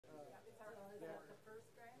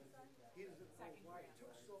told why it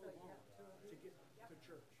took so long to get to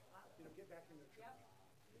church, get back into church.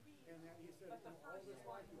 And then he said, all this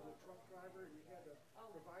life he was a truck driver and he had to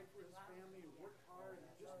provide for his family and work hard and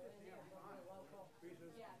just didn't have time. He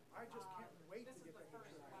says, I just can't wait to get back to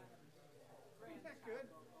church. Isn't that good?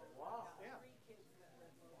 Wow. Yeah.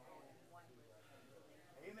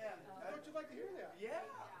 Amen. Don't you like to hear that? Yeah.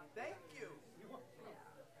 Thank you.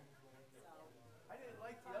 I didn't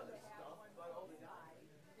like the other stuff, but all the time.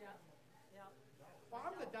 Well,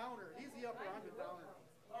 I'm the downer. He's the upper, I'm the downer.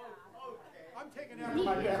 Oh, okay. I'm taking after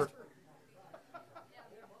my pastor.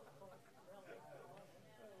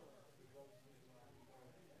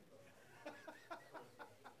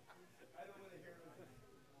 I don't want to hear it.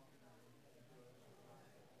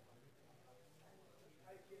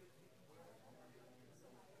 I get it.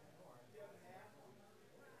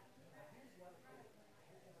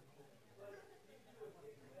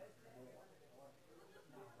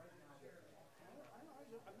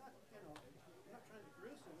 I'm not trying to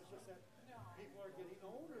gruesome. It's just that people are getting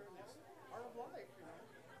older, and that's part of life,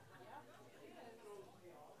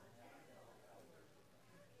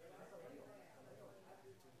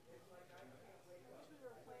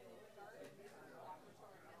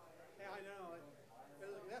 Yeah, I know.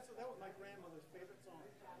 That was my grandmother's favorite song.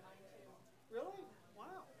 Really?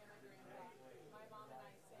 Wow. My mom and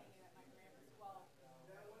I sang it at my grandma's. Well,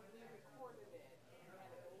 we recorded it and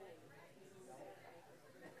had it played.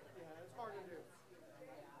 Yeah, it's hard to do.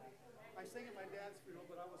 I sang at my dad's funeral,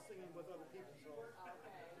 but I was singing with other people, so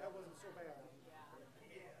that wasn't so bad.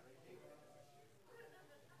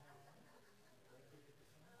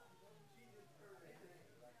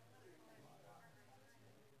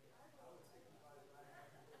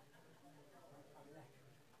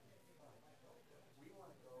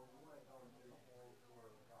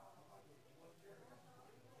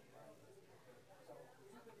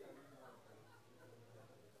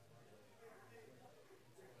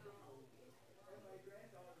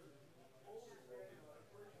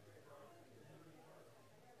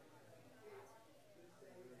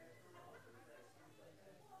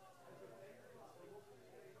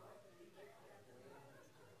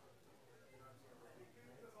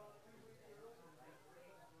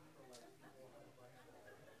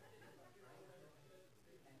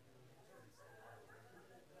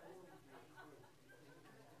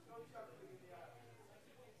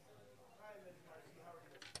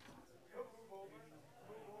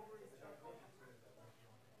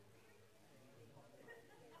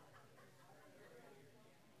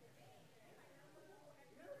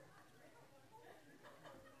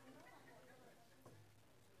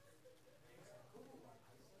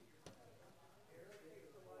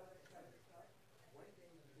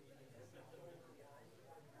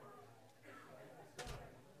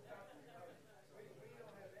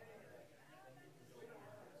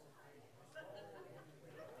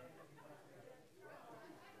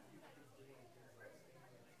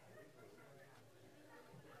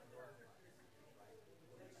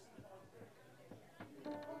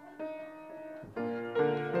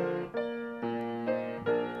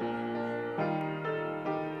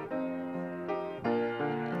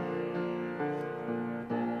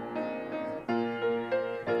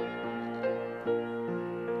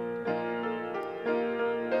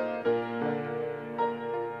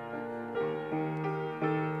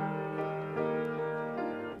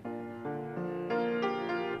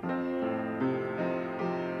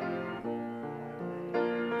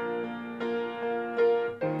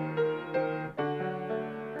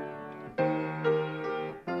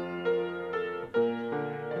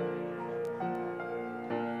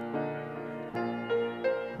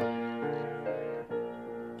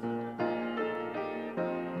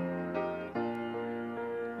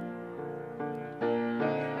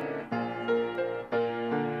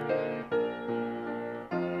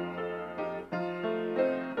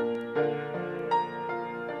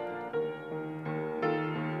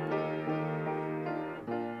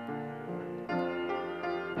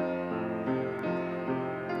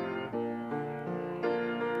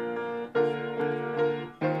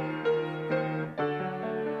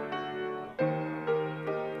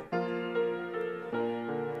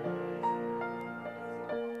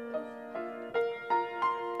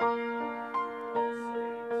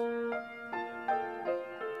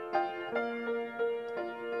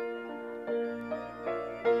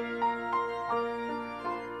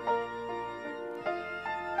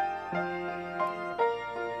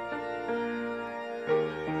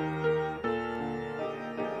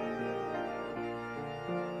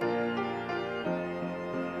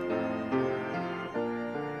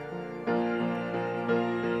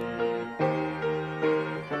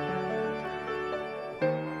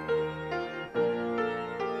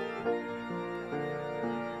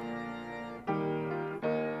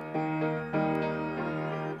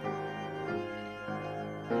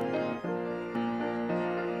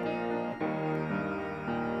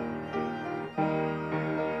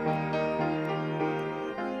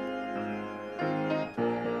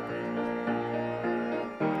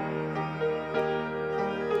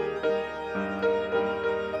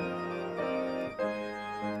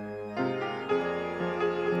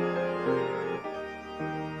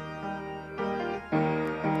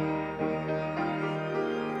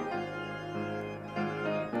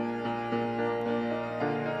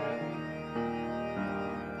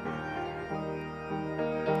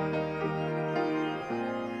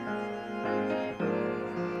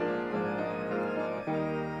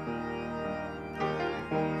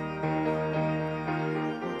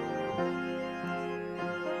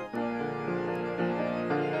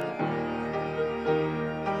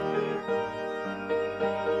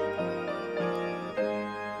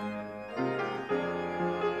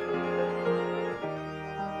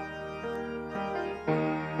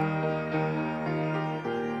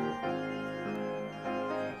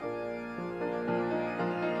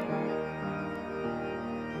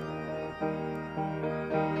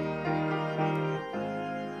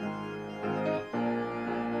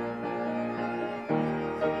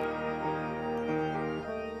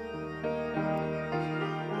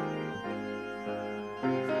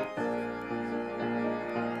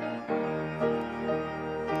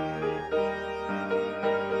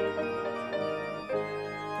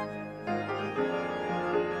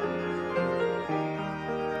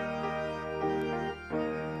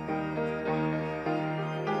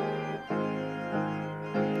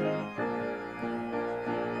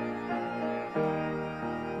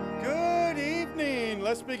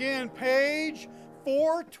 Let's begin page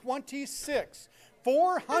 426.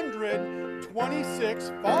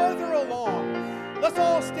 426, farther along. Let's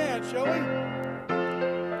all stand, shall we?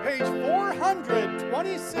 Page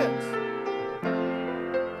 426.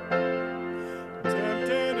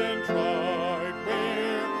 Tempted and tried,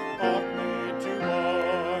 we're oft made to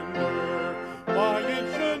wonder why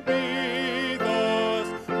it should be thus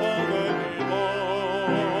all the day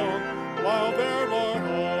long, while there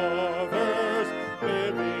are others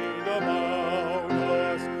living about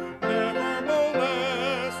us, never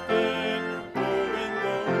molested, going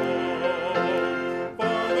the wrong.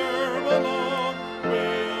 Farther along,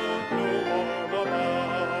 we'll know all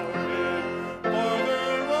about it. Farther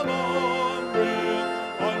along, we'll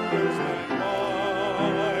understand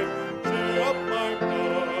why. Cheer up, my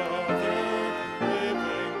brother,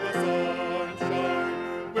 living the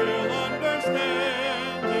sunshine. We'll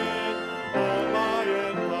understand it all by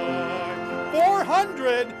and by.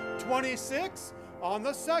 426 on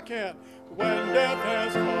the second, when death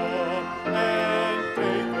has come and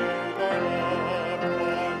taken our loved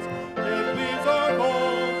ones. It leaves our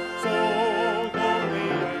home so lonely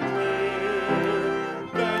and drear.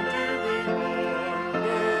 Then do we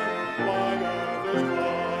wonder why others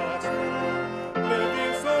prosper,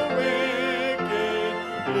 living so wicked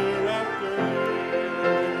year after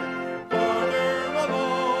year. Farther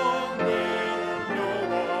along, we'll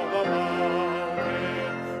know all about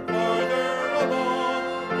it. Farther along,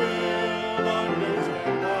 we'll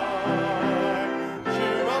understand why.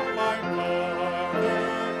 Cheer up, my brother,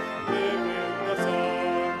 live in the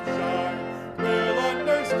sunshine. We'll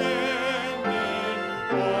understand it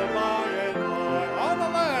all by and by. On the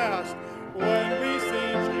last, when we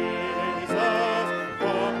see Jesus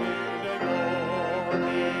coming in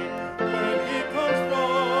glory, when he comes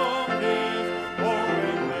from his home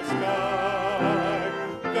in the sky,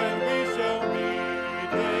 then we shall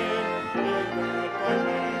meet him in that bright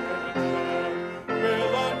mansion.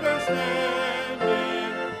 We'll understand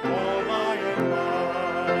it all by and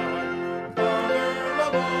by. Farther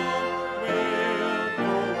along, we'll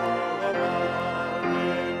know all about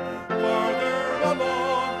it. Farther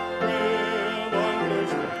along, we'll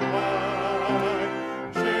understand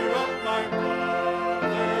why. Cheer up, my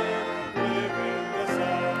brother, live in the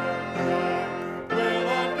sunshine. We'll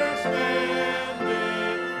understand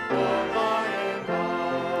it all by and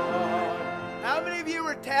by. How many of you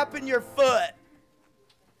were tapping your foot?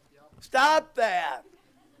 Stop that.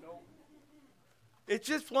 It's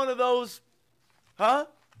just one of those, huh?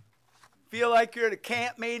 Feel like you're at a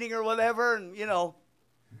camp meeting or whatever, and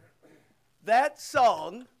that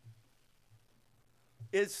song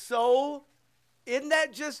is so, isn't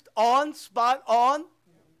that just on, spot on?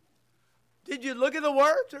 Did you look at the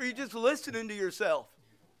words, or are you just listening to yourself?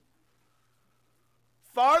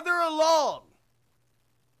 Farther along.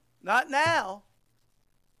 Not now.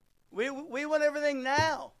 We want everything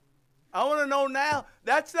now. I want to know now.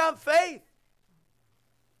 That's not faith.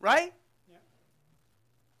 Right? Yeah.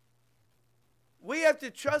 We have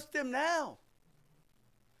to trust him now.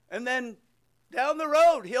 And then down the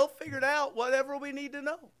road, he'll figure it out, whatever we need to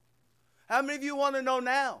know. How many of you want to know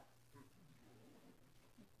now?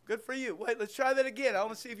 Good for you. Wait, let's try that again. I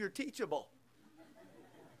want to see if you're teachable.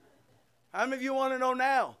 How many of you want to know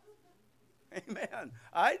now? Amen.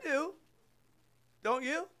 I do. Don't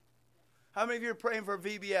you? How many of you are praying for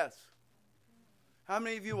VBS? How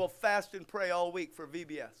many of you will fast and pray all week for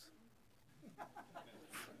VBS?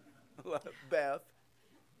 Beth.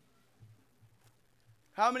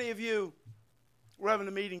 How many of you, we're having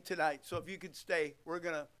a meeting tonight, so if you could stay, we're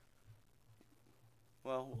going to,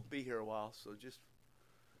 we'll be here a while, so just,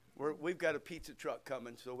 we've got a pizza truck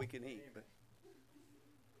coming so we can eat. But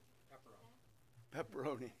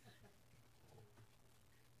pepperoni.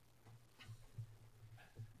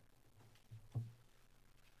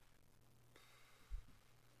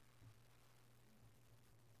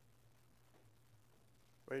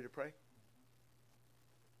 Ready to pray?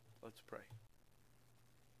 Let's pray.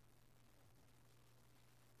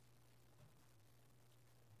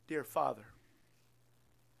 Dear Father,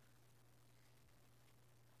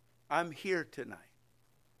 I'm here tonight.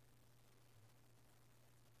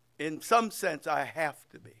 In some sense, I have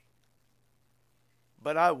to be.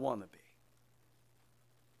 But I want to be.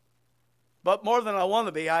 But more than I want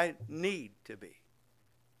to be, I need to be.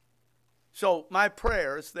 So my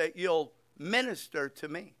prayer is that you'll minister to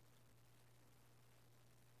me.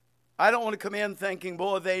 I don't want to come in thinking,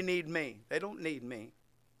 boy, they need me. They don't need me.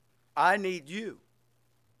 I need you.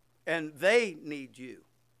 And they need you.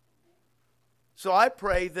 So I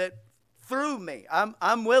pray that through me,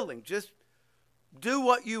 I'm willing. Just do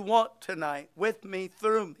what you want tonight with me,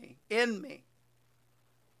 through me, in me.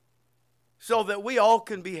 so that we all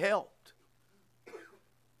can be helped.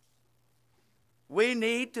 We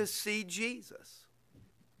need to see Jesus.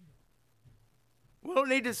 We don't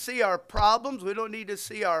need to see our problems. We don't need to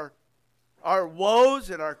see our woes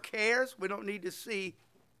and our cares. We don't need to see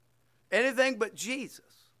anything but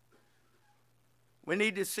Jesus. We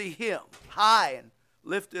need to see Him high and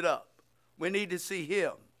lifted up. We need to see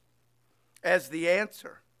Him as the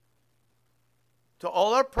answer to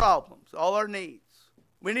all our problems, all our needs.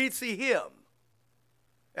 We need to see Him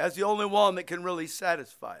as the only one that can really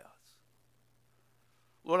satisfy us.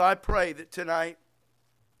 Lord, I pray that tonight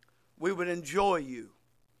we would enjoy you.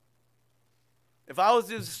 If I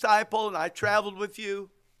was a disciple and I traveled with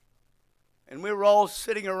you and we were all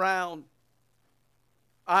sitting around,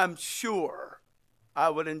 I'm sure I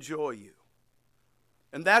would enjoy you.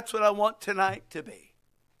 And that's what I want tonight to be.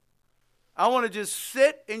 I want to just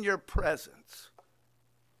sit in your presence.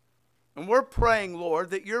 And we're praying, Lord,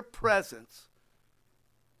 that your presence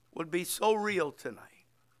would be so real tonight.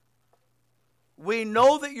 We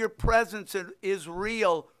know that your presence is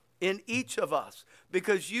real in each of us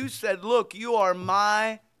because you said, look, you are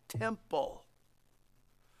my temple.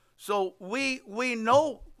 So we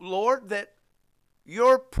know, Lord, that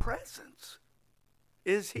your presence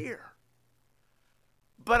is here.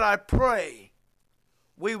 But I pray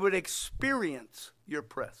we would experience your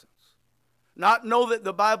presence. Not know that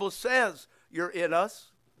the Bible says you're in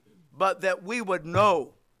us, but that we would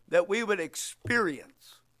know, that we would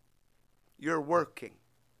experience your working.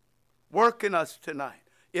 Work in us tonight.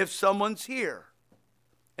 If someone's here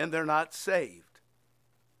and they're not saved,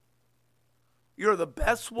 you're the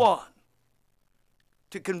best one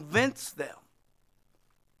to convince them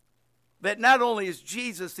that not only is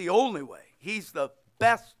Jesus the only way, He's the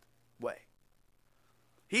best way.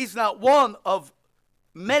 He's not one of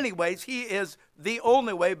many ways. He is the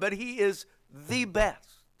only way, but He is the best.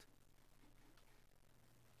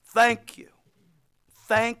 Thank you.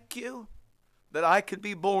 Thank you that I could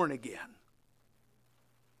be born again.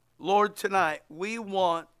 Lord, tonight we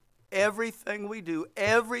want everything we do,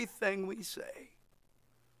 everything we say,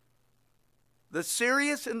 the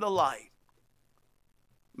serious and the light,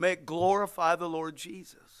 may it glorify the Lord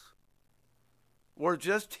Jesus. We're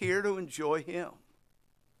just here to enjoy Him.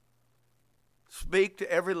 Speak to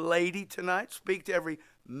every lady tonight. Speak to every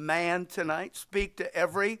man tonight. Speak to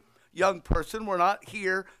every young person. We're not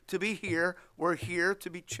here to be here. We're here to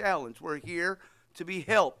be challenged. We're here to be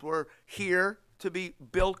helped. We're here to be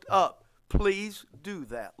built up. Please do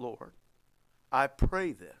that, Lord. I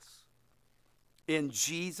pray this in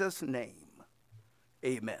Jesus' name.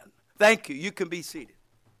 Amen. Thank you. You can be seated.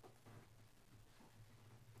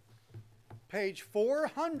 Page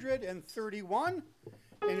 431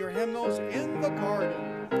 in your hymnals, In the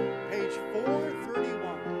Garden. Page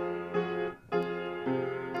 431.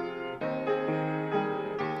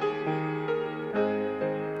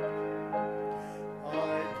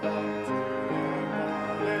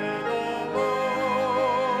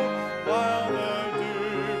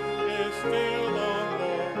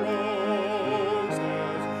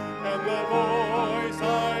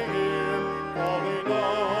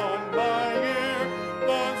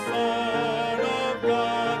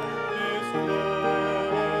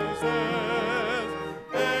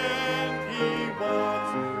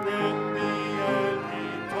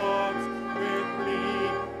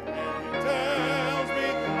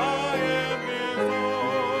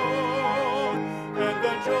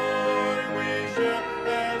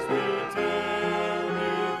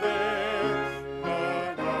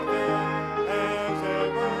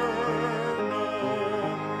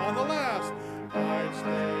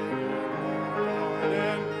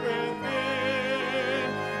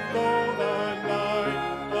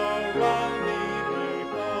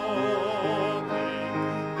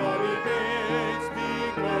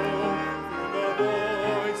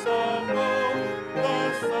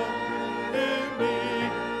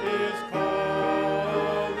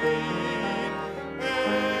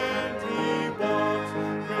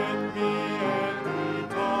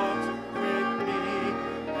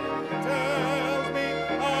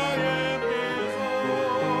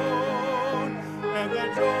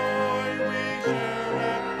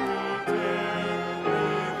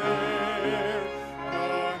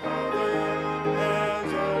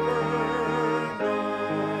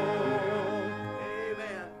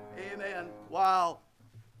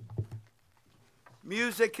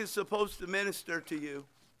 Music is supposed to minister to you,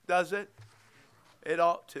 does it? It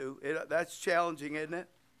ought to. That's challenging, isn't it?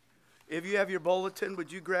 If you have your bulletin,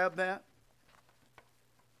 would you grab that?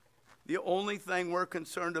 The only thing we're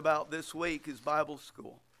concerned about this week is Bible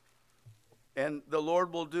school. And the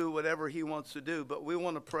Lord will do whatever he wants to do, but we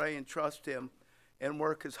want to pray and trust him and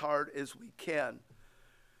work as hard as we can.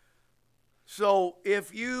 So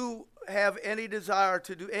if you have any desire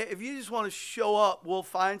to do, if you just want to show up, we'll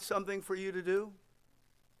find something for you to do.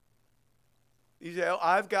 You say, oh,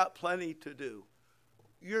 I've got plenty to do.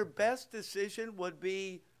 Your best decision would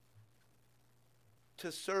be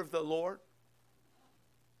to serve the Lord.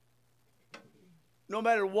 No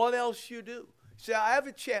matter what else you do. Say, I have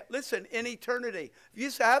a chance. Listen, in eternity, if you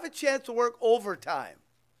say, I have a chance to work overtime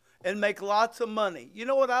and make lots of money, you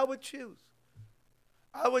know what I would choose?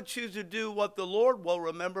 I would choose to do what the Lord will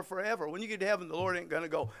remember forever. When you get to heaven, the Lord ain't going to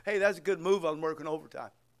go, hey, that's a good move on working overtime.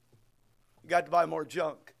 You got to buy more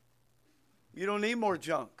junk. You don't need more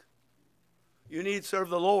junk. You need to serve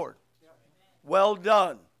the Lord. Well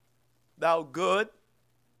done, thou good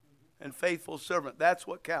and faithful servant. That's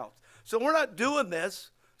what counts. So we're not doing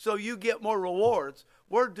this so you get more rewards.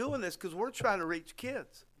 We're doing this because we're trying to reach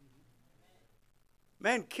kids.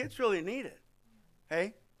 Man, kids really need it.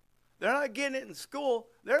 Hey? They're not getting it in school.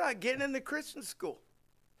 They're not getting it in the Christian school.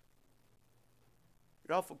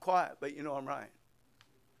 You're awful quiet, but you know I'm right.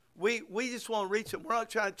 We just want to reach them. We're not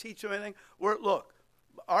trying to teach them anything. Look,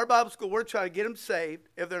 our Bible school, we're trying to get them saved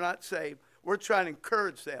if they're not saved. We're trying to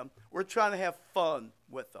encourage them. We're trying to have fun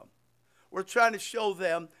with them. We're trying to show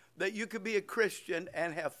them that you could be a Christian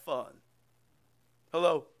and have fun.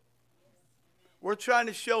 Hello? We're trying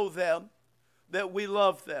to show them that we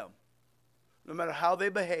love them, no matter how they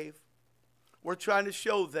behave. We're trying to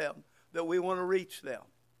show them that we want to reach them.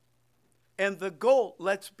 And the goal,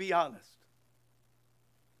 let's be honest,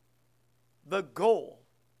 the goal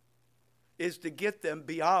is to get them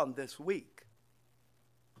beyond this week.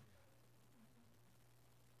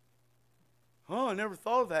 Oh, I never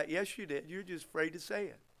thought of that. Yes, you did. You're just afraid to say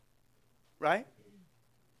it. Right?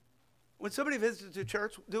 When somebody visits the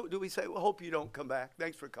church, do we say, well, hope you don't come back.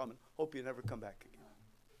 Thanks for coming. Hope you never come back again.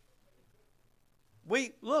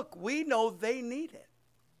 We know they need it.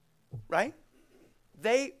 Right?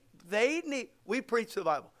 They need, we preach the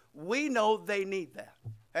Bible. We know they need that.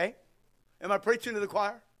 Hey? Am I preaching to the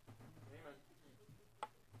choir? Amen.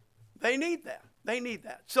 They need that. They need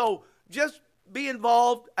that. So just be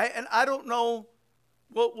involved. And I don't know.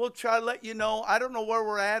 We'll try to let you know. I don't know where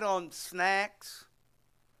we're at on snacks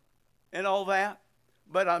and all that,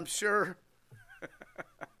 but I'm sure.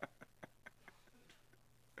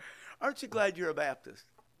 Aren't you glad you're a Baptist?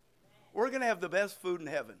 We're going to have the best food in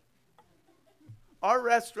heaven. Our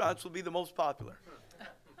restaurants will be the most popular.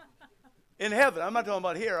 In heaven. I'm not talking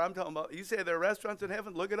about here. I'm talking about, you say there are restaurants in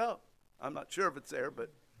heaven? Look it up. I'm not sure if it's there,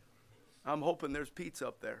 but I'm hoping there's pizza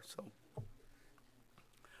up there. So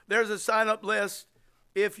there's a sign-up list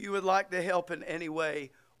if you would like to help in any way.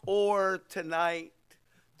 Or tonight,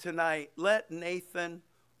 let Nathan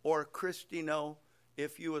or Christy know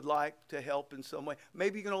if you would like to help in some way.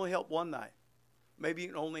 Maybe you can only help one night. Maybe you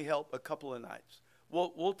can only help a couple of nights.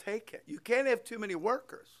 We'll take it. You can't have too many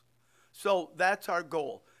workers. So that's our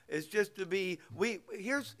goal. Is just to be, now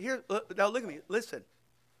look at me, listen.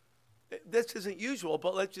 This isn't usual,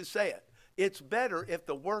 but let's just say it. It's better if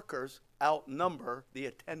the workers outnumber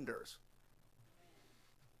the attenders.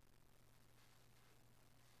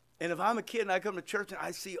 And if I'm a kid and I come to church and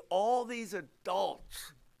I see all these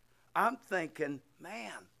adults, I'm thinking,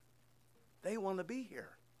 man, they want to be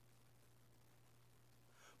here.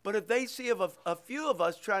 But if they see a few of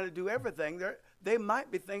us trying to do everything, they might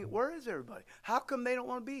be thinking, where is everybody? How come they don't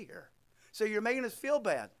want to be here? So you're making us feel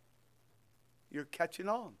bad. You're catching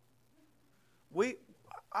on.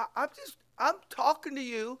 I'm talking to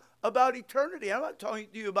you about eternity. I'm not talking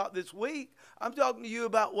to you about this week. I'm talking to you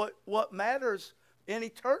about what matters in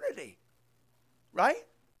eternity. Right?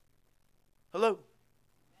 Hello?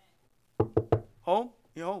 Home?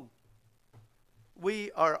 You home? We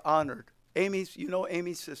are honored. You know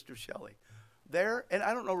Amy's sister, Shelley. There, and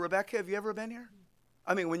I don't know, Rebecca, have you ever been here?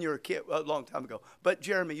 I mean, when you were a kid, a long time ago. But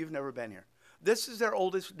Jeremy, you've never been here. This is their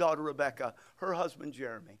oldest daughter, Rebecca, her husband,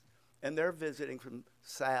 Jeremy. And they're visiting from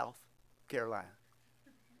South Carolina.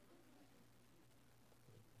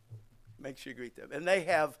 Make sure you greet them. And they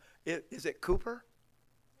have, is it Cooper?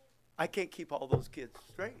 I can't keep all those kids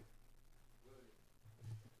straight.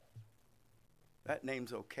 That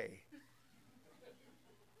name's okay.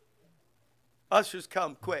 Ushers,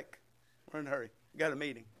 come quick. We're in a hurry. Got a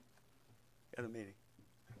meeting.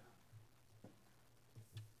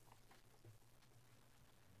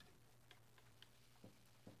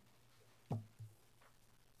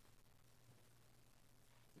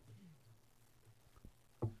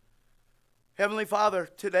 Heavenly Father,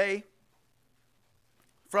 today,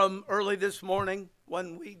 from early this morning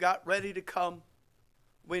when we got ready to come,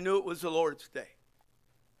 We knew it was the Lord's day.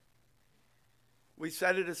 We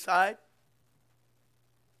set it aside.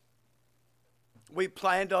 We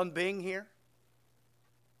planned on being here.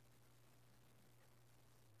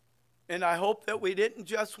 And I hope that we didn't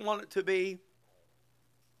just want it to be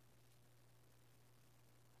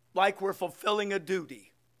like we're fulfilling a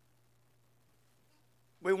duty.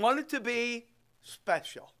 We want it to be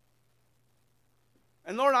special.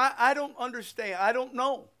 And Lord, I don't understand. I don't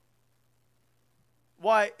know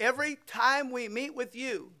why every time we meet with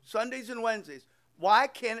you, Sundays and Wednesdays, why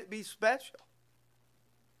can't it be special?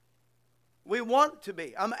 We want it to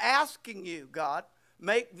be. I'm asking you, God,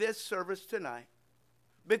 make this service tonight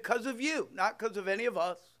because of you, not because of any of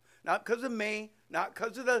us, not because of me, not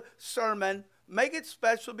because of the sermon. Make it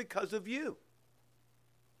special because of you.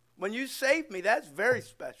 When you saved me, that's very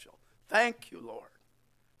special. Thank you, Lord.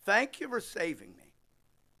 Thank you for saving me.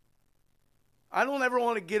 I don't ever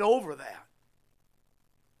want to get over that.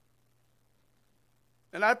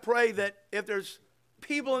 And I pray that if there's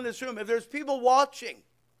people in this room, if there's people watching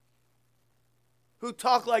who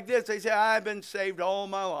talk like this, they say, I've been saved all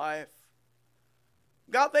my life.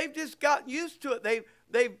 God, they've just gotten used to it.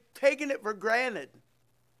 They've taken it for granted.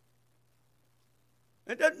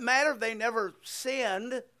 It doesn't matter if they never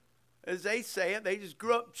sinned, as they say it. They just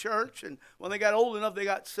grew up in church, and when they got old enough, they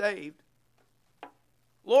got saved.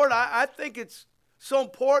 Lord, I think it's so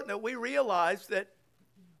important that we realize that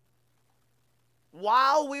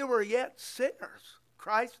while we were yet sinners,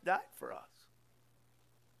 Christ died for us.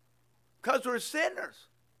 Because we're sinners.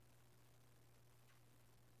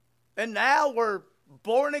 And now we're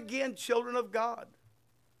born again children of God.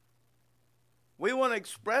 We want to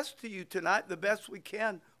express to you tonight the best we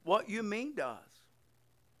can what you mean to us.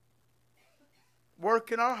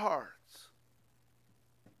 Work in our hearts.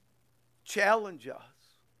 Challenge us.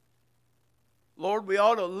 Lord, we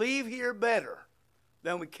ought to leave here better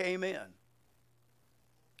than we came in.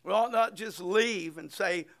 We ought not just leave and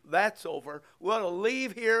say, that's over. We ought to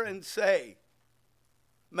leave here and say,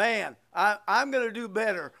 man, I'm going to do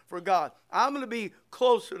better for God. I'm going to be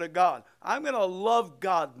closer to God. I'm going to love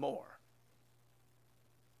God more.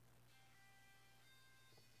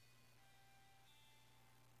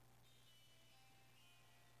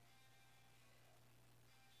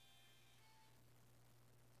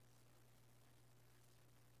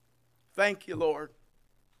 Thank you, Lord.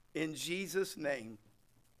 In Jesus' name,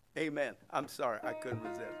 amen. I'm sorry, I couldn't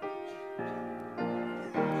resist.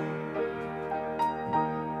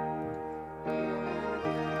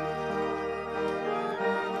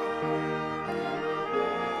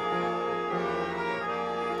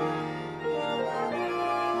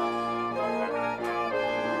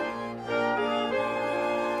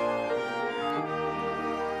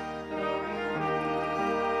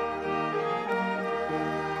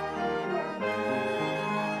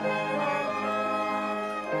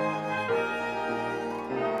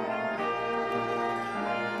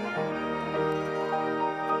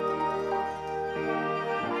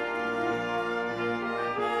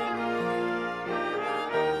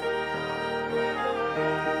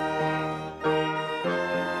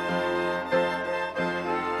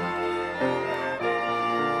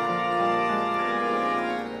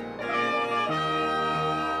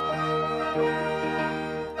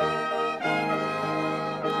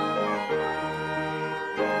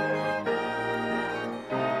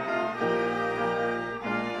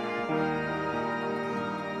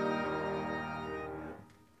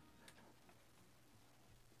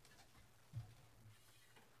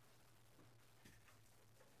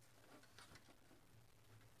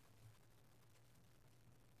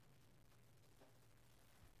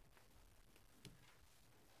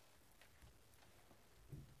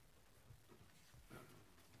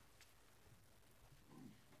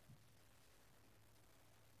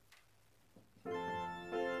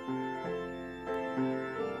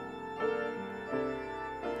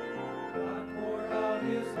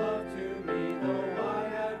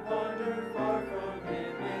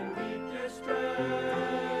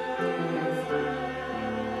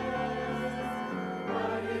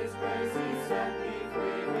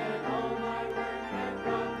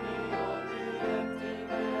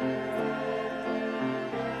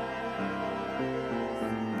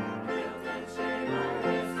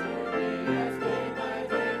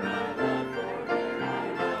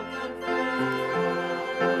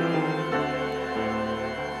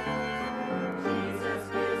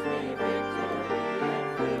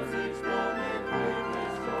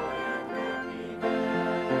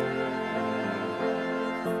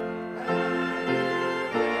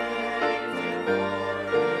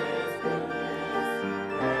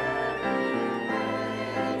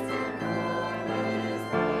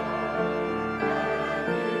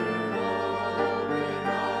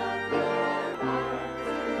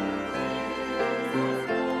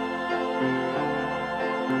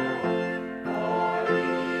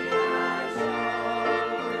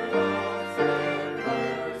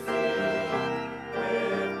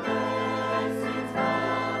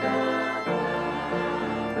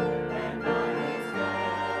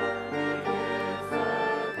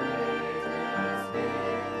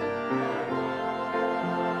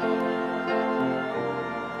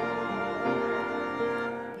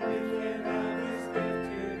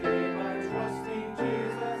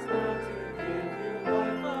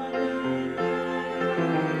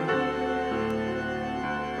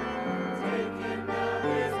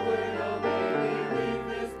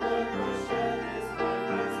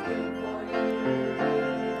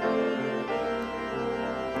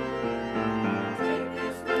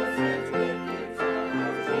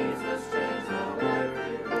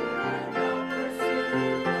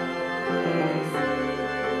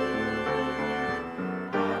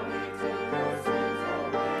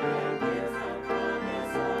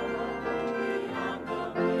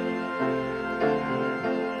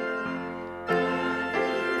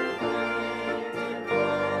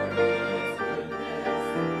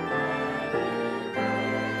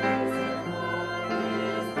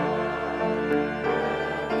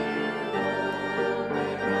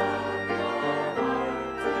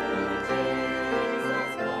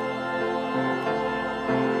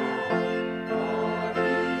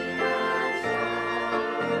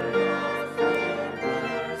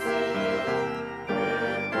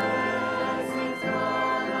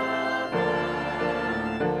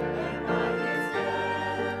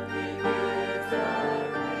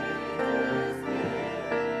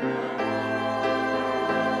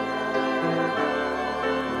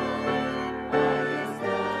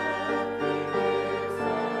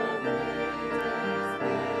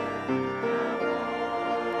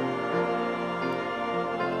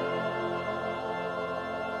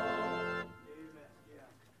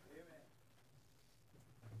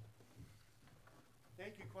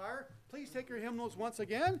 Thank you, choir. Please take your hymnals once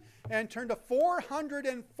again and turn to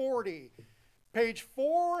 440. Page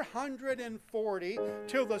 440,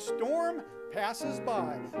 Till the Storm Passes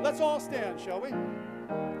By. Let's all stand, shall we? In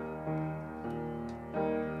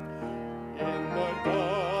the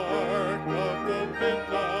dark of the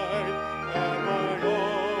midnight, am I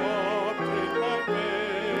up in my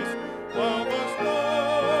face, while the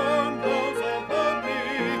storm blows above me,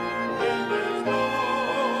 and there's no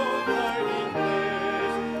hiding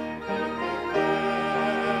place. In the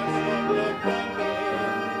flash of the thunder,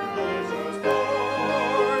 precious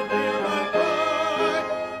Lord, hear my cry,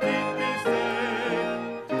 keep me safe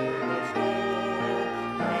till the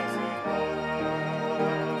storm passes by.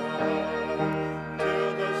 Till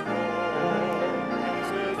the storm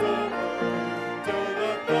passes over, till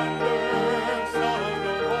the thunder sounds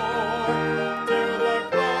no more, till the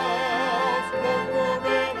clouds roll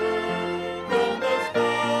forever from the sky.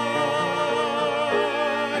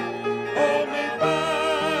 Hold me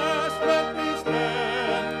fast, let me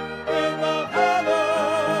stand in the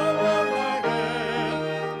hollow of my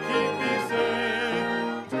hand. Keep me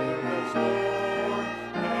safe till the storm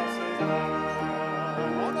passes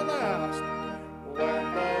by. On the last. When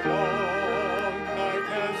the long night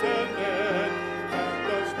has ended and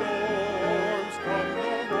the storms come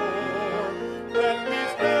no more, let me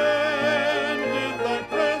stand in thy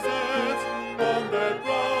presence on that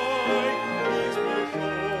bright, peaceful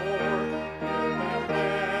shore, in that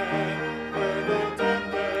land where the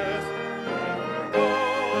tempest never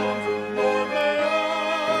comes. Lord, may I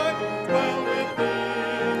dwell with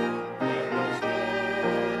thee when the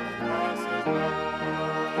storm passes by.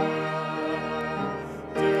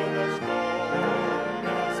 Till the storm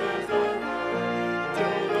passes over,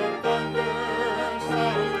 till the thunder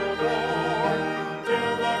sounds no more,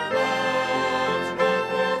 till the clouds roll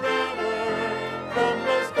forever from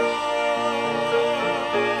the sky.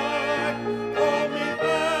 Hold me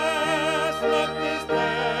fast, let me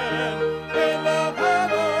stand in the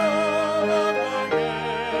hollow of my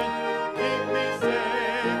hand. Keep me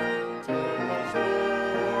safe till the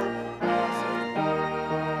storm passes by.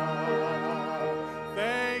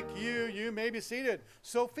 Thank you. You may be seated.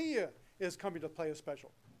 Sophia is coming to play a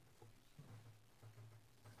special.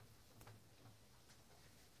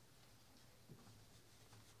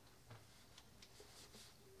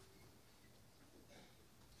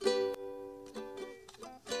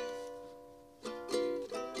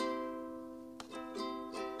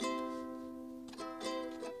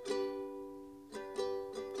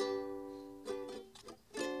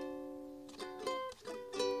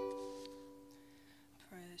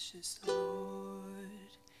 Precious Lord,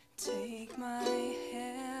 take my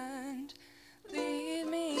hand, lead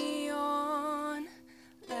me on,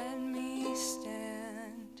 let me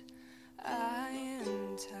stand. I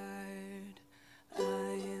am tired, I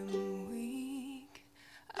am weak,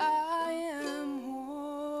 I am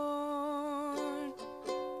worn.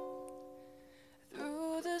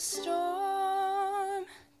 Through the storm,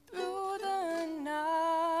 through the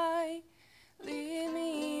night, lead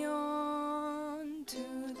me on to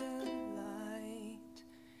the light.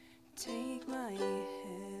 Take my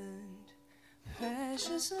hand,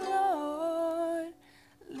 precious Lord,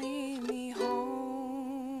 lead me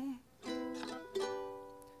home.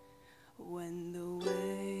 When the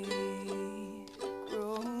way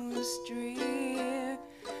grows drear,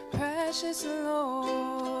 precious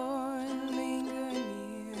Lord, linger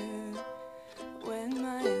near. When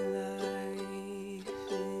my life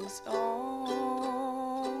is almost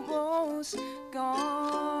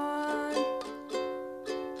gone,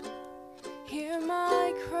 hear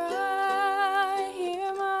my cry,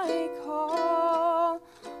 hear my call.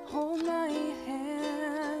 Hold my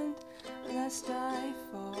hand, lest I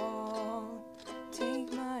fall.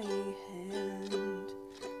 Take my hand,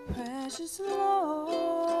 precious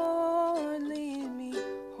Lord, lead me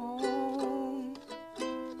home.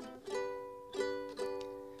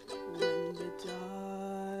 When the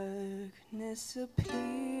darkness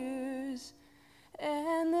appears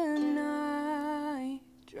and the night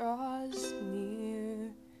draws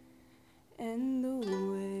near, and the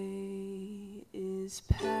way is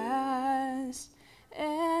past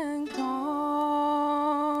and gone,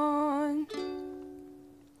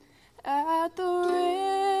 at the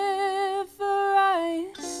river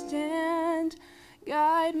I stand.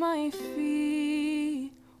 Guide my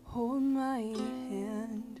feet, hold my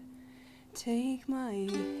hand, take my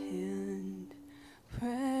hand,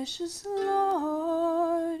 precious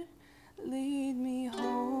Lord, lead me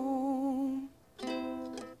home.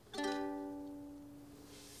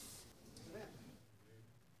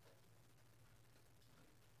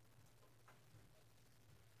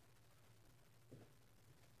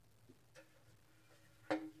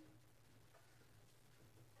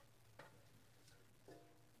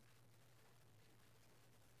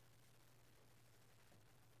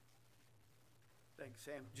 Thanks,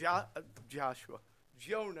 Sam. Joshua.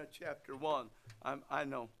 Jonah chapter 1. I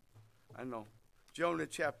know. Jonah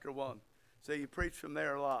chapter 1. So you preach from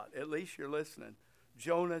there a lot. At least you're listening.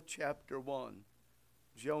 Jonah chapter 1.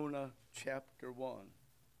 Jonah chapter 1.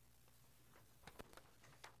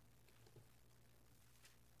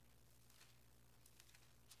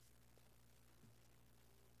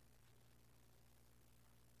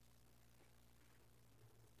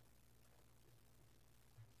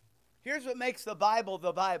 Here's what makes the Bible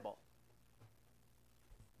the Bible.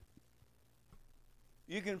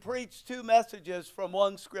 You can preach two messages from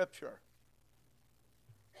one scripture.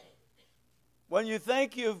 When you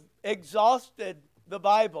think you've exhausted the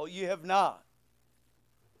Bible, you have not.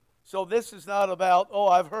 So this is not about, oh,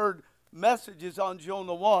 I've heard messages on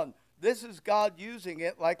Jonah 1. This is God using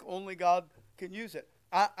it like only God can use it.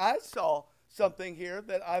 I saw something here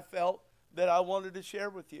that I felt that I wanted to share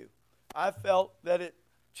with you. I felt that it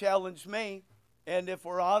challenged me, and if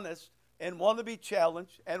we're honest and want to be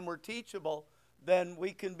challenged and we're teachable, then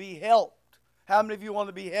we can be helped. How many of you want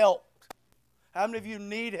to be helped? How many of you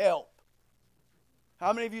need help?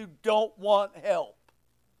 How many of you don't want help?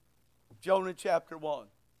 Jonah chapter 1.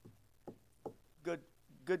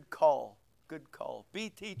 Good call. Good call. Be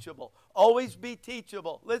teachable. Always be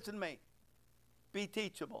teachable. Listen to me. Be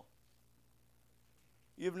teachable.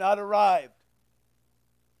 You've not arrived.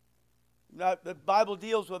 The Bible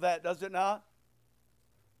deals with that, does it not?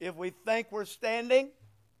 If we think we're standing,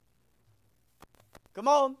 come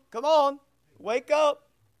on, wake up.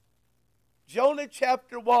 Jonah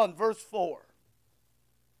chapter 1, verse 4.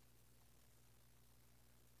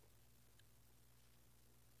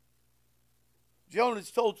 Jonah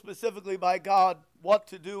is told specifically by God what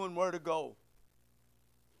to do and where to go.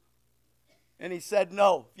 And he said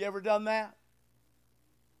no. Have you ever done that?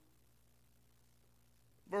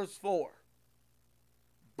 Verse 4.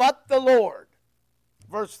 But the Lord.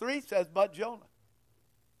 Verse 3 says, but Jonah.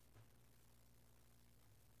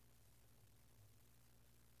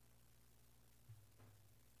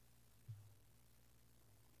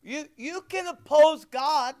 You can oppose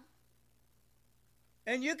God,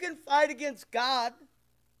 and you can fight against God,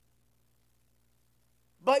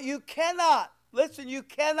 but you cannot, listen, you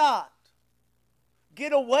cannot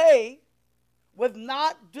get away with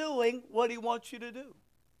not doing what he wants you to do.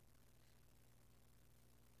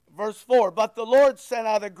 Verse 4, but the Lord sent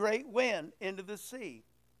out a great wind into the sea.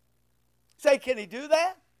 Say, can he do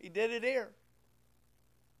that? He did it here.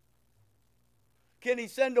 Can he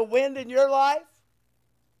send a wind in your life?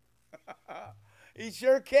 He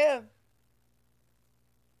sure can.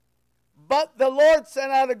 But the Lord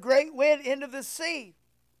sent out a great wind into the sea,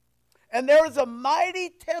 and there was a mighty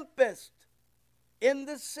tempest in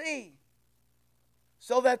the sea,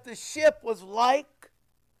 so that the ship was like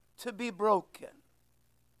to be broken.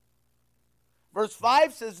 Verse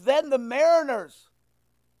 5 says, then the mariners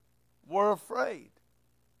were afraid.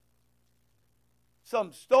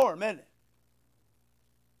 Some storm, isn't it?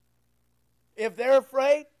 If they're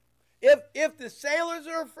afraid, if the sailors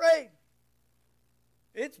are afraid,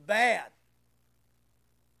 it's bad.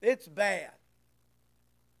 It's bad.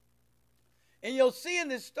 And you'll see in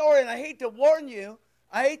this story, and I hate to warn you,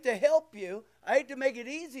 I hate to help you, I hate to make it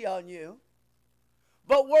easy on you,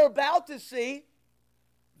 but we're about to see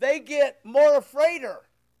they get more afraider.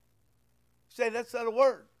 Say, that's not a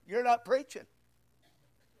word. You're not preaching.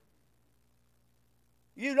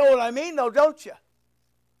 You know what I mean, though, don't you?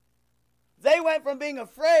 They went from being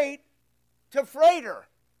afraid to freighter.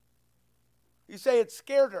 You say it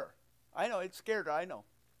scared her. I know, it scared her, I know.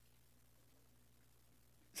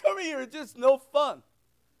 Some of you are just no fun.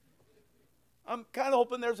 I'm kind of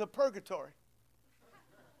hoping there's a purgatory.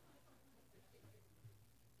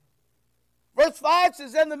 Verse 5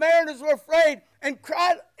 says, then the mariners were afraid and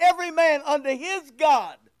cried every man unto his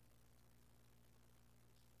God.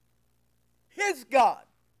 His God.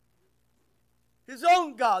 His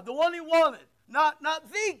own God, the one he wanted. Not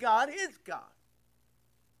the God, his God.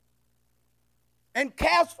 And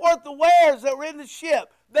cast forth the wares that were in the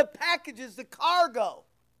ship, the packages, the cargo,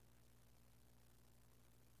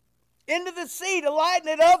 into the sea to lighten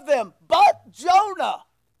it of them. But Jonah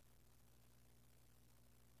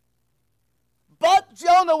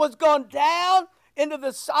was gone down into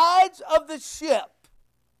the sides of the ship,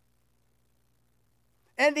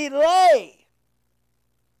 and he lay.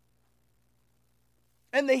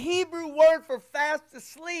 And the Hebrew word for fast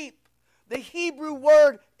asleep, the Hebrew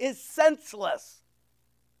word is senseless.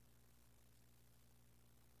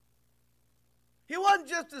 He wasn't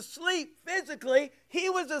just asleep physically, he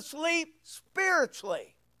was asleep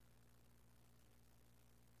spiritually.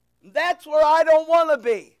 That's where I don't want to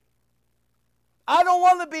be. I don't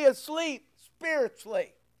want to be asleep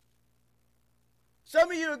spiritually.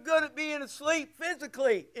 Some of you are good at being asleep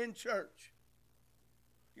physically in church.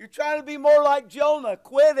 You're trying to be more like Jonah.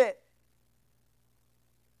 Quit it.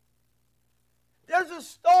 There's a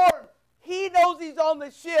storm. He knows he's on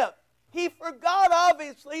the ship. He forgot,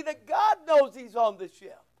 obviously, that God knows he's on the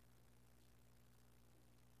ship.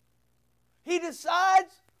 He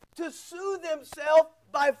decides to soothe himself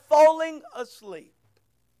by falling asleep.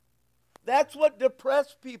 That's what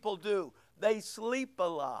depressed people do. They sleep a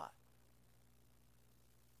lot.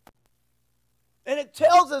 And it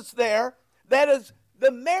tells us there that as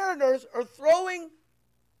the mariners are throwing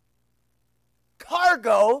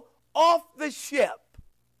cargo off the ship,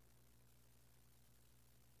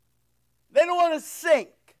 they don't want to sink.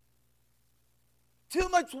 Too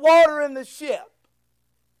much water in the ship.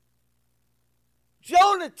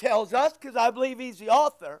 Jonah tells us, because I believe he's the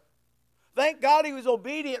author, thank God he was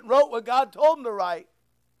obedient and wrote what God told him to write.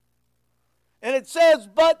 And it says,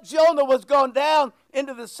 but Jonah was gone down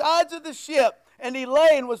into the sides of the ship, and he lay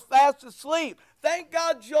and was fast asleep. Thank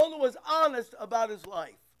God Jonah was honest about his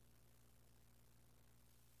life.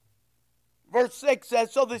 Verse 6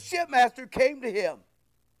 says, so the shipmaster came to him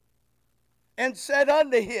and said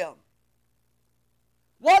unto him,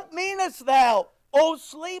 what meanest thou, O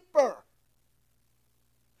sleeper?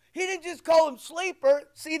 He didn't just call him sleeper.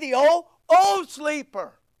 See the O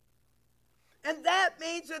sleeper. And that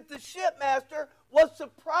means that the shipmaster was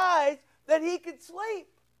surprised that he could sleep.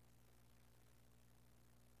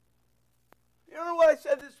 You remember what I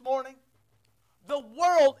said this morning? The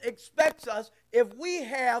world expects us, if we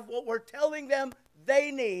have what we're telling them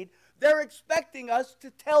they need, they're expecting us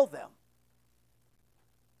to tell them.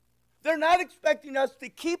 They're not expecting us to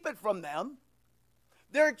keep it from them.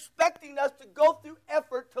 They're expecting us to go through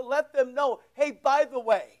effort to let them know, hey, by the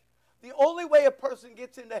way, the only way a person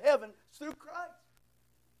gets into heaven is through Christ.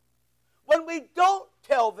 When we don't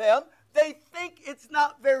tell them, they think it's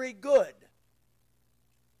not very good.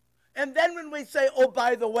 And then when we say, oh,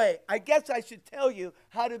 by the way, I guess I should tell you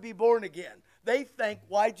how to be born again, they think,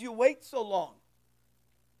 why'd you wait so long?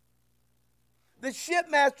 The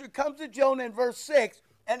shipmaster comes to Jonah in verse 6,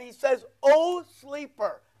 and he says, O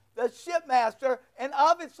sleeper. The shipmaster, and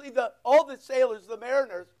obviously all the sailors, the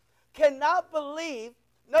mariners, cannot believe,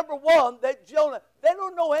 number one, that Jonah, they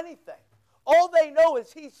don't know anything. All they know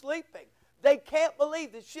is he's sleeping. They can't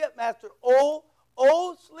believe the shipmaster,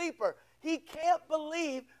 O sleeper. He can't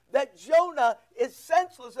believe that Jonah is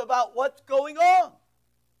senseless about what's going on.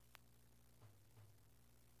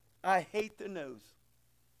 I hate the news.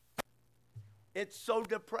 It's so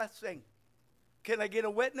depressing. Can I get a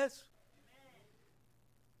witness?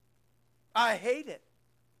 I hate it.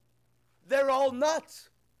 They're all nuts.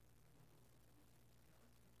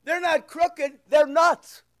 They're not crooked, they're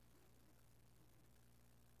nuts.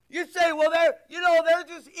 You say, well, they're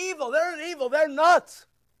just evil. They're not evil, they're nuts.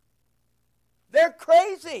 They're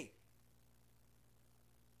crazy.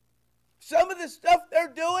 Some of the stuff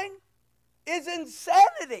they're doing is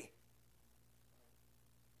insanity.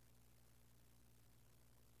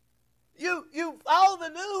 You follow the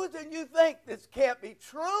news and you think this can't be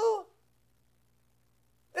true.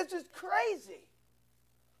 This is crazy.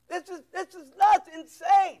 This is nuts,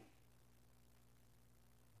 insane.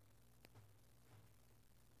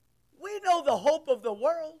 We know the hope of the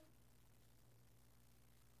world.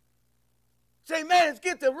 Say, man, let's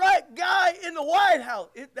get the right guy in the White House.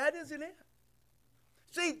 That isn't it.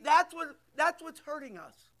 See, that's what's hurting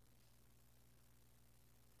us.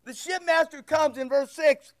 The shipmaster comes in verse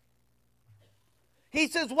 6. He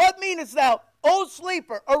says, what meanest thou, O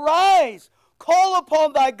sleeper? Arise, call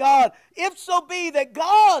upon thy God, if so be that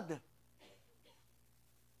God.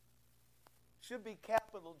 Should be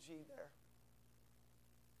capital G there.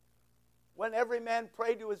 When every man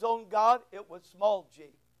prayed to his own God, it was small g.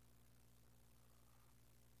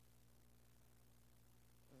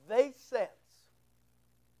 They sense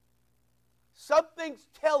something's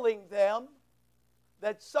telling them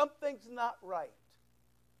that something's not right.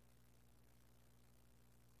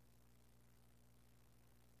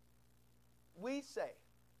 We say,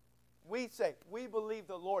 we believe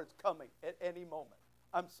the Lord's coming at any moment.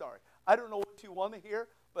 I'm sorry. I don't know what you want to hear,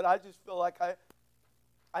 but I just feel like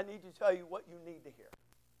I need to tell you what you need to hear.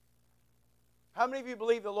 How many of you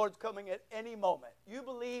believe the Lord's coming at any moment? You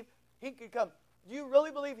believe he could come. Do you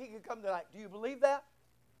really believe he could come tonight? Do you believe that?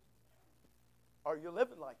 Are you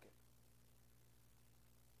living like it?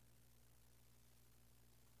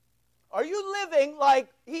 Are you living like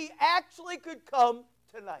he actually could come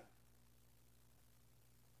tonight?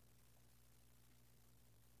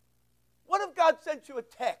 What if God sent you a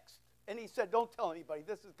text and he said, don't tell anybody,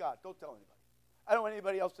 this is God, don't tell anybody. I don't want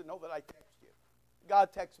anybody else to know that I text you.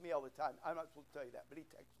 God texts me all the time. I'm not supposed to tell you that, but he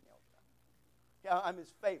texts me all the time. Yeah, I'm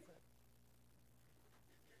his favorite.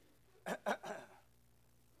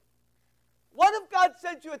 What if God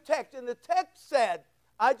sent you a text and the text said,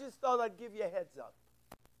 I just thought I'd give you a heads up.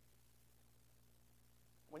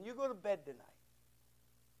 When you go to bed tonight,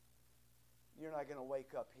 you're not going to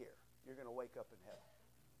wake up here. You're going to wake up in heaven.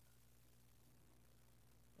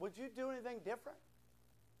 Would you do anything different?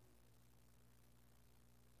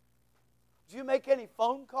 Do you make any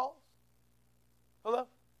phone calls? Hello?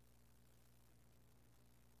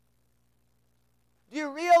 Do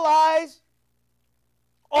you realize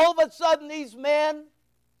all of a sudden these men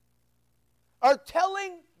are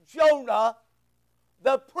telling Jonah,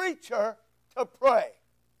 the preacher, to pray?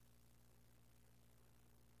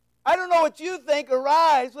 I don't know what you think.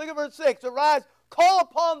 Arise, look at verse 6. Arise, call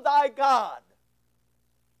upon thy God.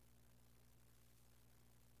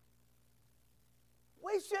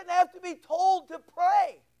 We shouldn't have to be told to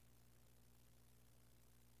pray.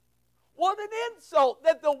 What an insult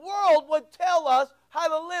that the world would tell us how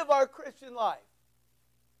to live our Christian life.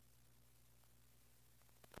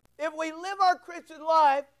 If we live our Christian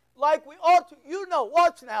life like we ought to, you know,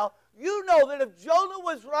 watch now, you know that if Jonah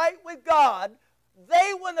was right with God,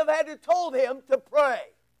 they wouldn't have had to told him to pray.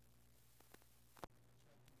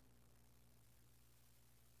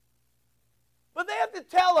 But they have to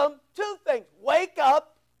tell him two things. Wake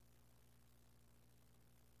up.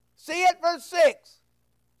 See it, verse 6.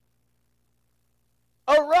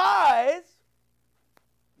 Arise,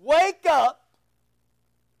 wake up,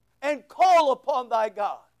 and call upon thy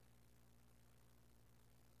God.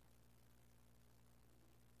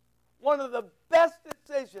 One of the best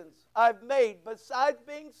decisions I've made, besides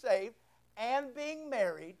being saved and being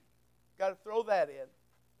married, got to throw that in,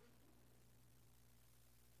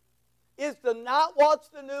 is to not watch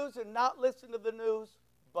the news and not listen to the news,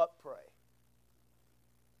 but pray.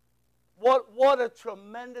 What a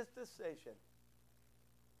tremendous decision.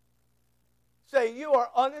 Say, you are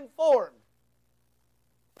uninformed.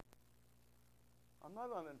 I'm not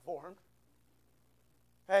uninformed.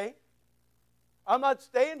 Hey, I'm not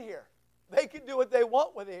staying here. They can do what they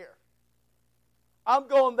want with here. I'm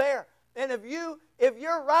going there. And if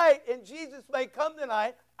you're right and Jesus may come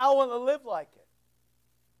tonight, I want to live like it.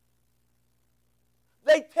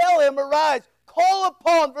 They tell him, arise, call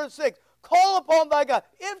upon, verse 6, call upon thy God.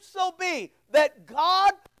 If so be that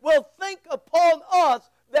God will think upon us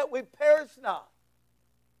that we perish not.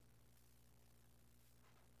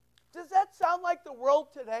 Does that sound like the world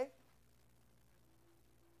today?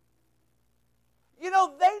 You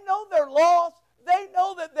know, they know they're lost. They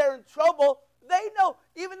know that they're in trouble. They know,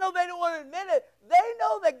 even though they don't want to admit it, they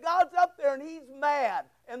know that God's up there and he's mad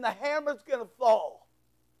and the hammer's going to fall.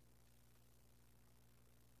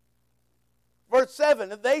 Verse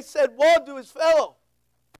 7, and they said one to his fellow,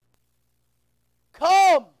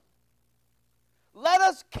 come, let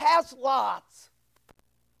us cast lots.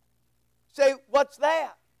 Say, what's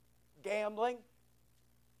that? Gambling.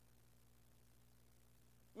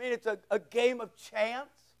 I mean, it's a game of chance.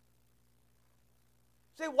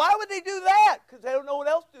 Say, why would they do that? Because they don't know what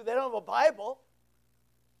else to do. They don't have a Bible.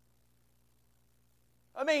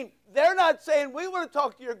 I mean, they're not saying we want to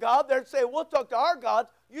talk to your God. They're saying we'll talk to our gods.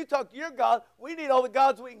 You talk to your God. We need all the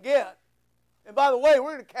gods we can get. And by the way,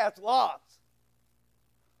 we're going to cast lots.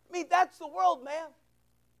 I mean, that's the world, man.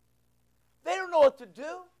 They don't know what to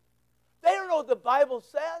do. They don't know what the Bible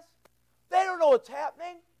says. They don't know what's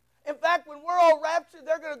happening. In fact, when we're all raptured,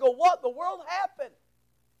 they're going to go, what? The world happened.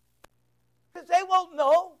 Because they won't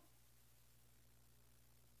know.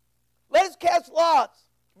 Let us cast lots.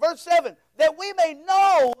 Verse 7, that we may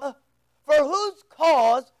know for whose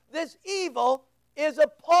cause this evil is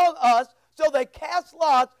upon us. So they cast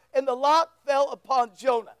lots, and the lot fell upon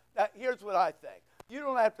Jonah. Now, here's what I think. You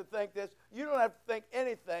don't have to think this. You don't have to think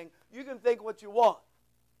anything. You can think what you want.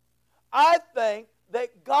 I think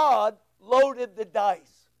that God loaded the dice.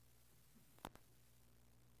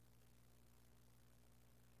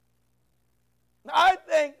 I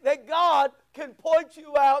think that God can point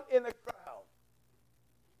you out in a crowd.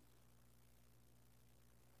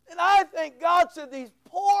 And I think God said, these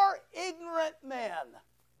poor, ignorant men,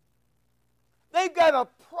 they've got a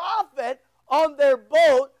prophet on their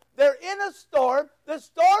boat. They're in a storm. The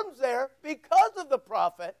storm's there because of the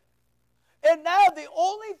prophet. And now the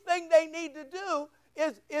only thing they need to do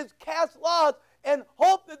is cast lots and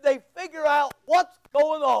hope that they figure out what's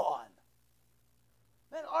going on.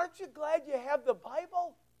 Man, aren't you glad you have the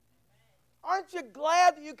Bible? Aren't you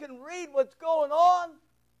glad that you can read what's going on?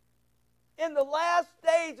 In the last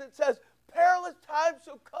days, it says, perilous times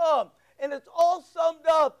shall come. And it's all summed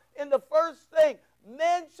up in the first thing.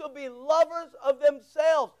 men shall be lovers of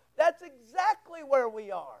themselves. That's exactly where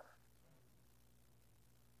we are.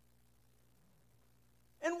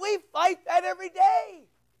 And we fight that every day.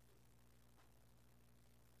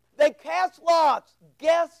 They cast lots.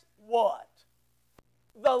 Guess what?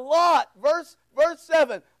 The lot, verse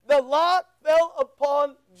 7, the lot fell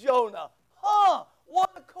upon Jonah.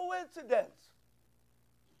 What a coincidence.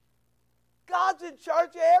 God's in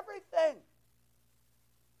charge of everything.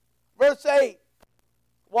 Verse 8.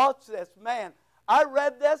 Watch this. Man, I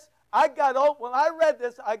read this. When I read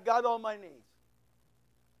this, I got on my knees.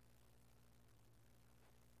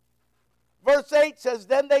 Verse 8 says,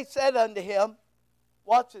 then they said unto him,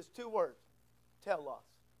 watch this, 2 words, tell us.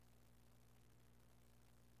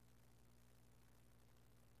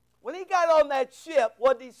 When he got on that ship,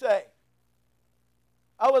 what did he say?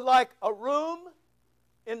 I would like a room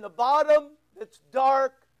in the bottom that's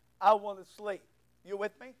dark. I want to sleep. You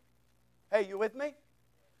with me? Hey, you with me?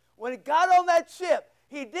 When he got on that ship,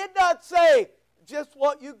 he did not say, just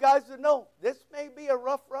want you guys to know, this may be a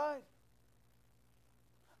rough ride.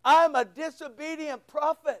 I'm a disobedient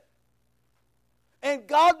prophet. And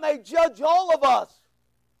God may judge all of us.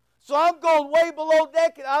 So I'm going way below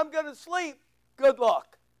deck and I'm going to sleep. Good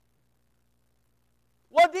luck.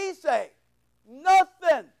 What did he say?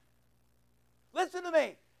 Nothing. Listen to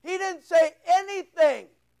me. He didn't say anything.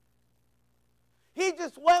 He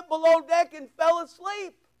just went below deck and fell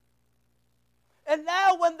asleep. And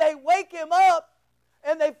now when they wake him up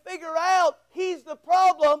and they figure out he's the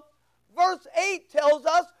problem, verse 8 tells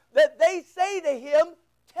us that they say to him,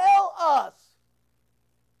 tell us.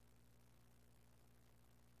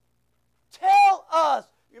 Tell us.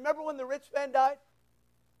 You remember when the rich man died?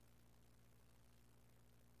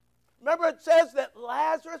 Remember it says that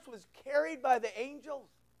Lazarus was carried by the angels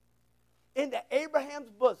into Abraham's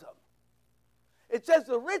bosom. It says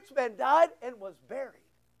the rich man died and was buried.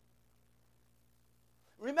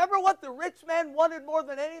 Remember what the rich man wanted more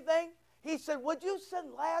than anything? He said, would you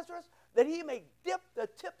send Lazarus that he may dip the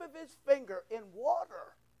tip of his finger in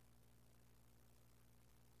water?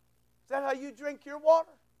 Is that how you drink your water?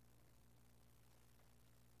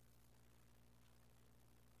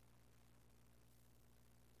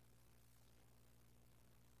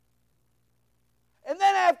 And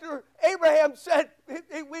then after Abraham said,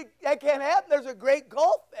 that can't happen, there's a great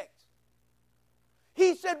gulf fix.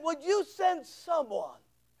 He said, would you send someone,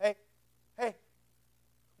 hey,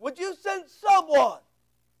 would you send someone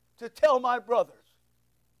to tell my brothers?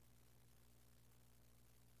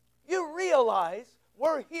 You realize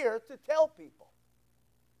we're here to tell people.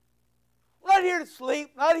 We're not here to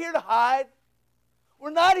sleep, not here to hide.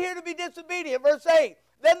 We're not here to be disobedient. Verse 8,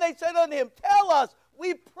 then they said unto him, tell us,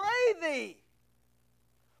 we pray thee,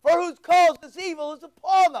 for whose cause this evil is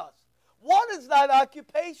upon us. What is thine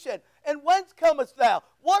occupation? And whence comest thou?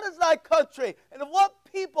 What is thy country? And of what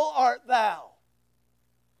people art thou?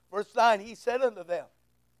 Verse 9, he said unto them,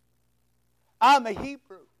 I'm a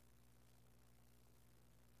Hebrew.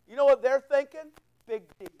 You know what they're thinking? Big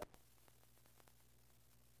deal.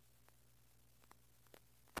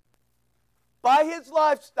 By his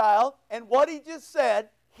lifestyle and what he just said,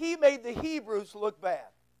 he made the Hebrews look bad.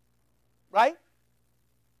 Right?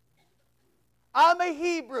 I'm a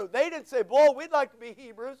Hebrew. They didn't say, boy, we'd like to be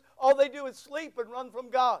Hebrews. All they do is sleep and run from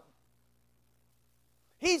God.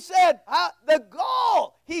 He said, the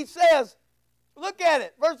gall, he says, look at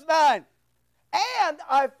it, verse 9, and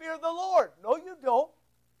I fear the Lord. No, you don't.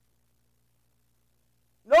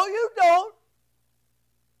 No, you don't.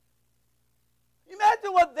 You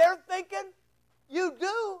imagine what they're thinking? You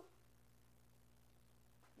do.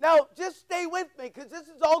 Now, just stay with me because this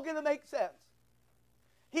is all going to make sense.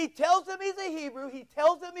 He tells them he's a Hebrew. He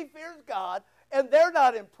tells them he fears God, and they're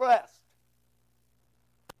not impressed.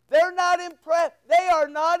 They're not impressed. They are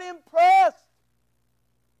not impressed.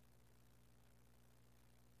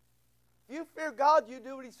 If you fear God, you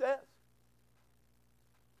do what he says.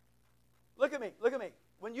 Look at me. Look at me.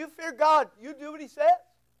 When you fear God, you do what he says.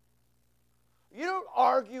 You don't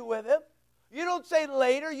argue with him. You don't say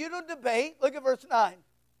later. You don't debate. Look at verse 9.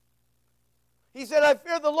 He said, I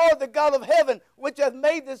fear the Lord, the God of heaven, which hath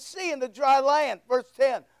made the sea and the dry land. Verse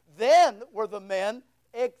 10. Then were the men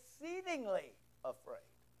exceedingly afraid.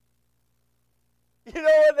 You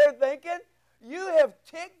know what they're thinking? You have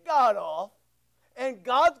ticked God off, and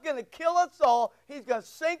God's going to kill us all. He's going to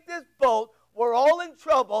sink this boat. We're all in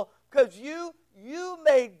trouble because you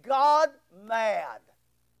made God mad.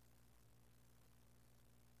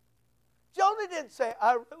 Jonah didn't say,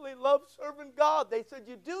 I really love serving God. They said,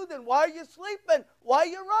 you do, then why are you sleeping? Why are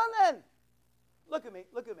you running? Look at me,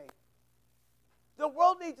 look at me. The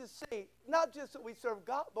world needs to see, not just that we serve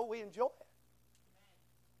God, but we enjoy it.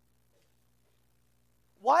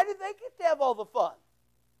 Why do they get to have all the fun?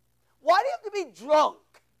 Why do you have to be drunk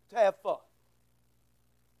to have fun?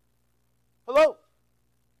 Hello?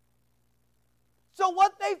 So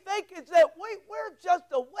what they think is that we're just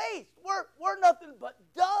a waste. We're nothing but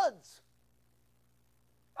duds.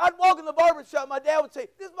 I'd walk in the barber shop, my dad would say,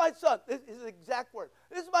 this is my son. This is his exact word.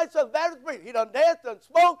 This is my son, Baptist breed. He doesn't dance, doesn't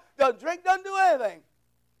smoke, doesn't drink, doesn't do anything.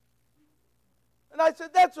 And I said,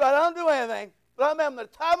 that's right, I don't do anything, but I'm having the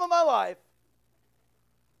time of my life.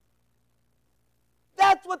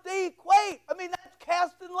 That's what they equate. I mean, that's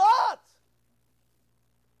casting lots.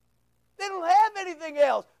 They don't have anything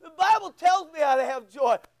else. The Bible tells me how to have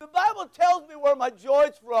joy. The Bible tells me where my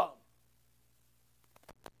joy's from.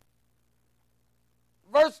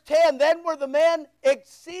 Verse 10, then were the men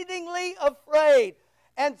exceedingly afraid,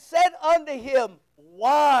 and said unto him,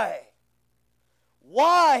 Why?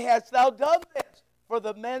 Why hast thou done this? For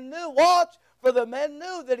the men knew, watch, for the men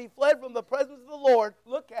knew that he fled from the presence of the Lord.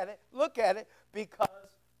 Look at it, because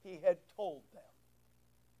he had told them.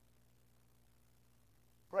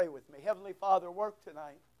 Pray with me. Heavenly Father, work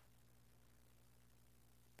tonight.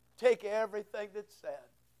 Take everything that's said,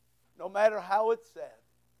 no matter how it's said.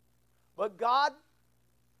 But God,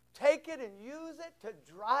 take it and use it to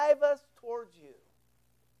drive us towards you.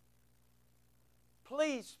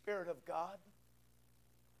 Please, Spirit of God,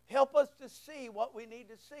 help us to see what we need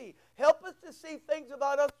to see. Help us to see things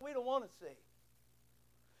about us we don't want to see.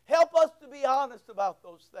 Help us to be honest about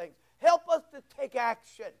those things. Help us to take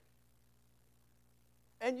action.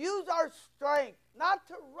 And use our strength not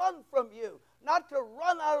to run from you, not to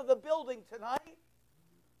run out of the building tonight,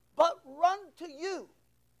 but run to you.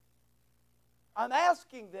 I'm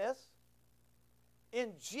asking this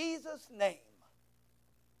in Jesus' name.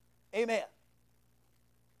 Amen.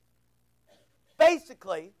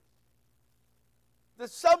 Basically, the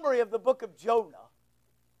summary of the book of Jonah,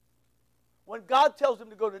 when God tells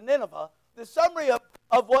him to go to Nineveh, the summary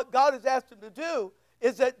of what God has asked him to do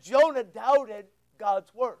is that Jonah doubted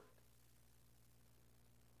God's word.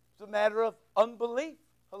 It's a matter of unbelief.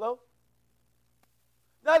 Hello?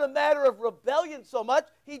 Not a matter of rebellion so much.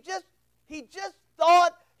 He just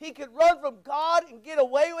thought he could run from God and get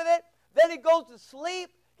away with it. Then he goes to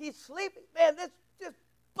sleep. He's sleeping. Man, this just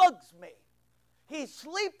bugs me. He's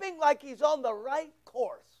sleeping like he's on the right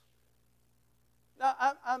course. Now,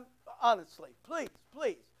 I'm honestly, please,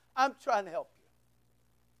 I'm trying to help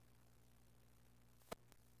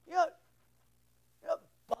you. You know, it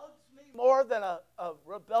bugs me more than a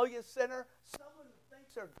rebellious sinner. Someone who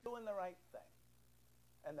thinks they're doing the right thing,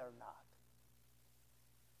 and they're not.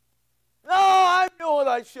 No, I'm doing what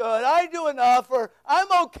I should. I do enough, or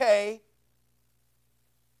I'm okay.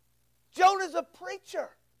 Jonah's a preacher.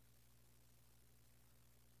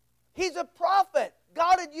 He's a prophet.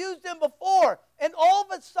 God had used him before, and all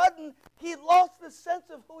of a sudden, he lost the sense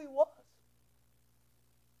of who he was.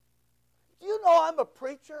 Do you know I'm a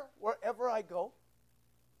preacher wherever I go?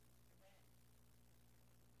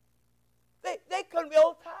 They come to me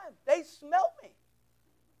all the time. They smell me.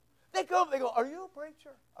 They come, they go, are you a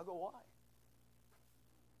preacher? I go, why?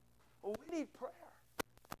 Well, we need prayer.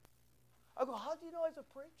 I go, how do you know I was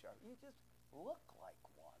a preacher? You just look like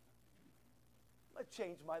one. I'm going to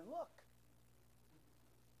change my look.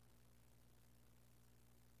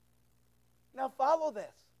 Now follow this.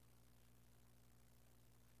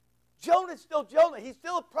 Jonah's still Jonah. He's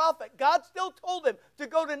still a prophet. God still told him to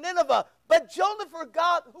go to Nineveh. But Jonah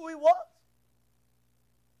forgot who he was.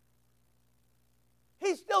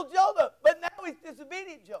 He's still Jonah, but now he's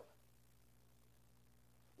disobedient Jonah.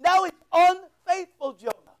 Now he's unfaithful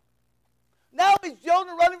Jonah. Now he's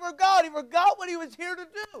Jonah running for God. He forgot what he was here to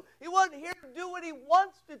do. He wasn't here to do what he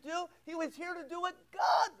wants to do. He was here to do what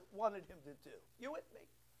God wanted him to do. You with me?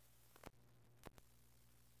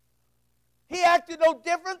 He acted no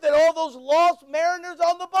different than all those lost mariners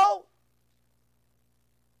on the boat.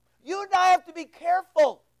 You and I have to be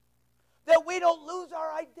careful that we don't lose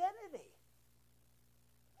our identity.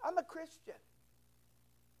 I'm a Christian.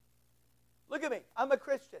 Look at me. I'm a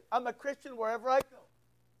Christian. I'm a Christian wherever I go.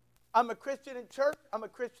 I'm a Christian in church. I'm a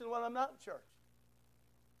Christian when I'm not in church.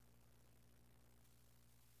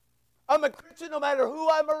 I'm a Christian no matter who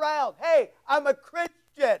I'm around. Hey, I'm a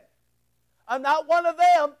Christian. I'm not one of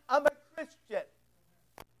them. I'm a Christian.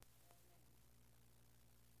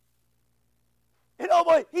 You know,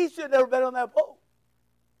 boy, he should have never been on that boat.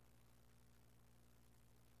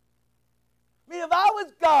 I mean, if I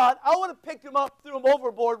was God, I would have picked him up, threw him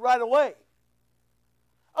overboard right away.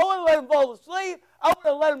 I wouldn't let him fall asleep. I would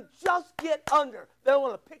have let him just get under. Then I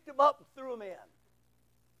would have picked him up and threw him in.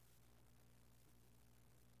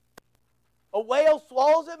 A whale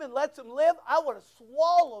swallows him and lets him live. I would have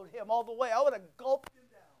swallowed him all the way. I would have gulped him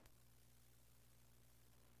down.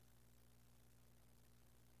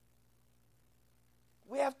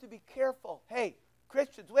 we have to be careful. Hey,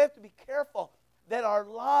 Christians, we have to be careful that our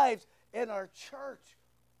lives and our church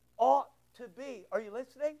ought to be, are you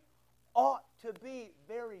listening? Ought to be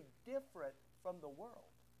very different from the world.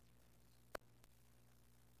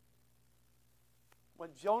 When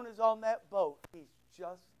Jonah's on that boat, he's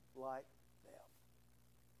just like them.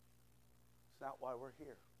 It's not why we're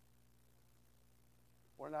here.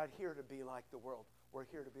 We're not here to be like the world. We're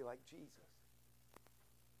here to be like Jesus.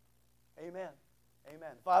 Amen.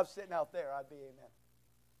 Amen. If I was sitting out there, I'd be amen.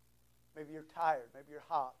 Maybe you're tired. Maybe you're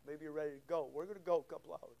hot. Maybe you're ready to go. We're going to go a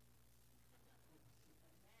couple hours.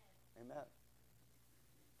 Amen.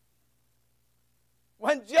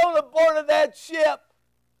 When Jonah boarded that ship,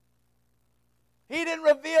 he didn't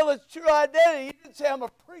reveal his true identity. He didn't say, I'm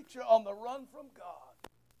a preacher on the run from God.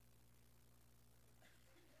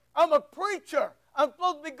 I'm a preacher. I'm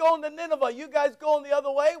supposed to be going to Nineveh. You guys going the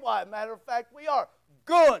other way? Why, matter of fact, we are.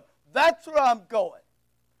 Good. That's where I'm going.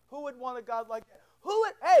 Who would want a God like that? Who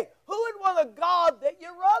would want a God that you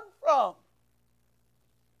run from?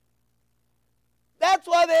 That's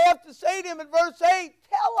why they have to say to him in verse 8,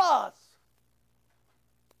 tell us.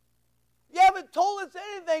 You haven't told us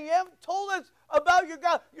anything. You haven't told us about your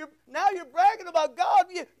God. Now you're bragging about God.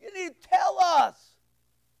 You need to tell us.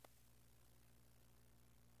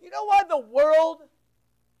 You know why the world,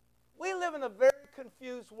 we live in a very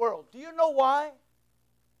confused world. Do you know why?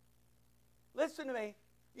 Listen to me.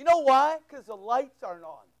 You know why? Because the lights aren't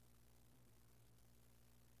on.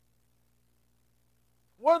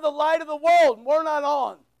 We're the light of the world, and we're not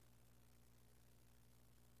on.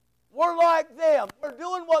 We're like them. We're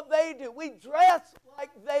doing what they do. We dress like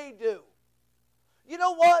they do. You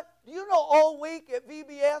know what? Do you know all week at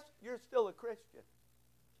VBS, you're still a Christian?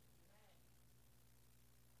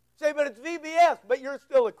 Say, but it's VBS, but you're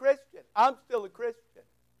still a Christian. I'm still a Christian.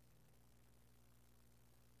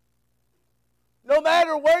 No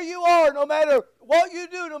matter where you are, no matter what you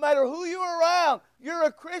do, no matter who you're around, you're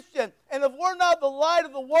a Christian. And if we're not the light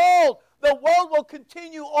of the world will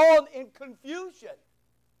continue on in confusion.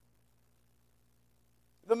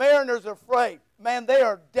 The mariners are afraid. Man, they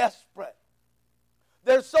are desperate.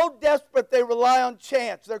 They're so desperate they rely on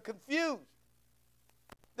chance. They're confused.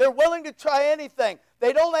 They're willing to try anything.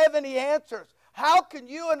 They don't have any answers. How can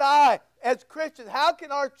you and I, as Christians, how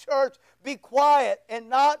can our church be quiet and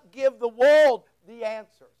not give the world the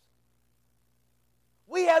answers?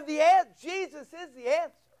 We have the answer. Jesus is the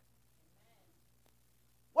answer.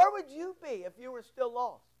 Where would you be if you were still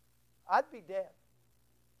lost? I'd be dead.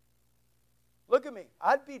 Look at me.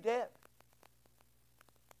 I'd be dead.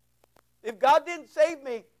 If God didn't save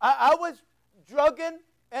me, I was drugging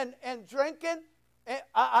and drinking, and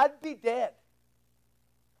I'd be dead.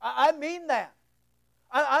 I mean that.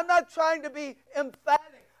 I'm not trying to be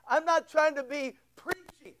emphatic. I'm not trying to be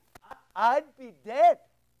preachy. I'd be dead.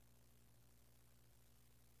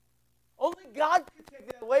 Only God could take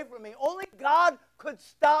that away from me. Only God could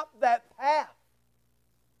stop that path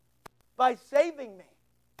by saving me.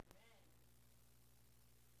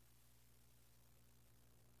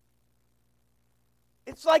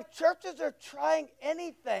 It's like churches are trying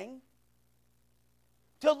anything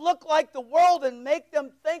to look like the world and make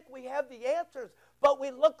them think we have the answers, but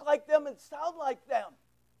we look like them and sound like them.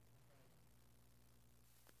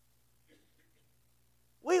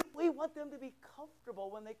 We want them to be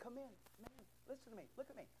comfortable when they come in. Man, listen to me. Look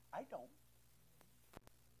at me. I don't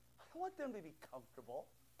want them to be comfortable.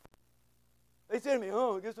 They say to me,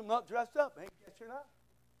 oh, I guess I'm not dressed up. Hey, guess you're not.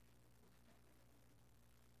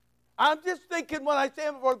 I'm just thinking when I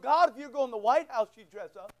stand before God, if you're going to the White House, you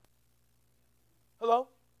dress up. Hello?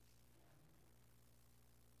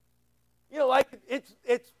 You know, like it's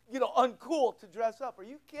uncool to dress up. Are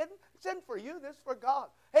you kidding? It's in for you. This is for God.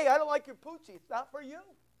 Hey, I don't like your poochie. It's not for you.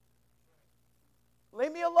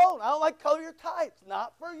 Leave me alone. I don't like color your tie. It's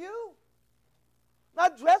not for you.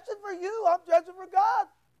 I'm not dressing for you. I'm dressing for God.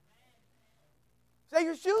 Say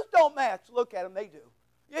your shoes don't match. Look at them. They do.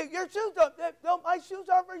 Your shoes don't. My shoes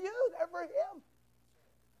aren't for you. They're for Him.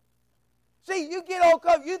 See, you get all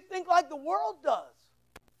covered. You think like the world does.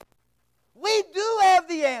 We do have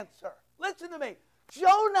the answer. Listen to me.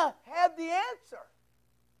 Jonah had the answer.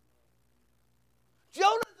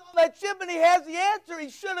 Jonah's on that ship and he has the answer. He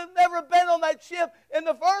should have never been on that ship in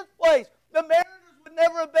the first place. The mariners would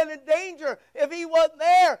never have been in danger if he wasn't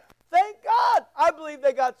there. Thank God. I believe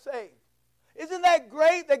they got saved. Isn't that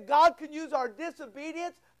great that God can use our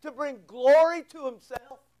disobedience to bring glory to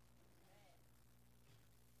Himself?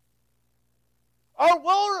 Our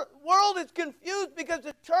world is confused because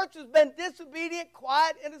the church has been disobedient,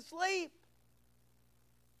 quiet, and asleep.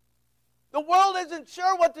 The world isn't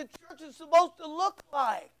sure what the church is supposed to look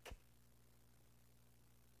like.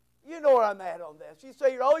 You know where I'm at on this. You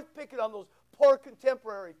say you're always picking on those poor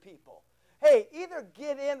contemporary people. Hey, either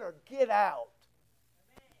get in or get out.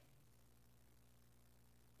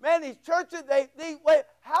 Man, these churches, wait,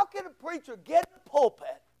 how can a preacher get in the pulpit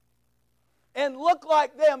and look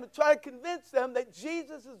like them and try to convince them that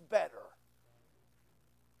Jesus is better?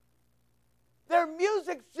 Their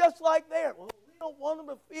music's just like theirs. Well, we don't want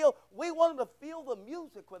them to feel, we want them to feel the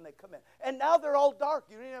music when they come in. And now they're all dark.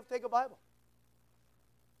 You don't even have to take a Bible.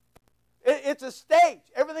 It's a stage.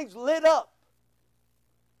 Everything's lit up.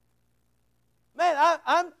 Man,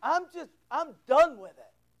 I'm done with it.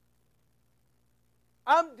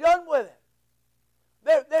 I'm done with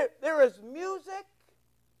it. There is music,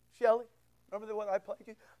 Shelley, remember what I played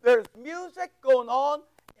you? There's music going on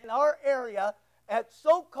in our area at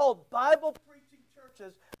so-called Bible preaching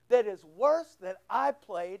churches that is worse than I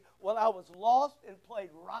played when I was lost and played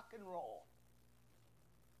rock and roll.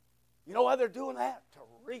 You know why they're doing that? To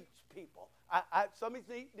reach people.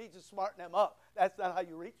 Somebody needs to smarten them up. That's not how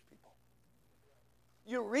you reach people.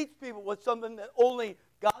 You reach people with something that only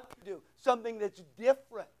God can do, something that's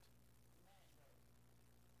different.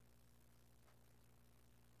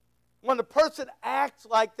 When a person acts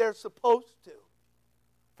like they're supposed to.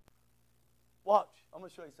 Watch, I'm going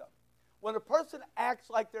to show you something. When a person acts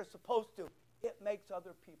like they're supposed to, it makes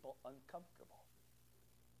other people uncomfortable.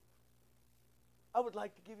 I would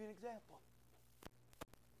like to give you an example.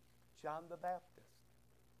 John the Baptist.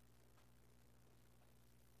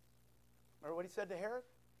 Remember what he said to Herod?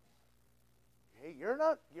 Hey, you're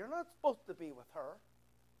not supposed to be with her.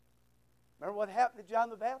 Remember what happened to John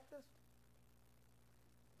the Baptist?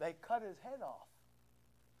 They cut his head off.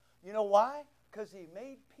 You know why? Because he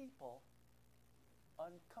made people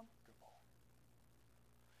uncomfortable.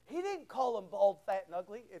 He didn't call them bald, fat, and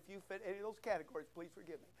ugly. If you fit any of those categories, please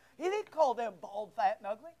forgive me. He didn't call them bald, fat, and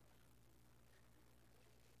ugly.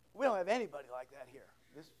 We don't have anybody like that here.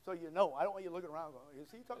 Just so you know, I don't want you looking around going, is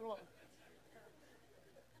he talking about?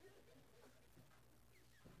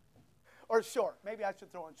 Or short. Maybe I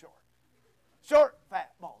should throw in short. Short,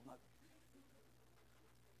 fat, bald, and ugly.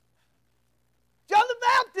 John the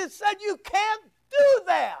Baptist said you can't do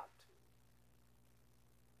that.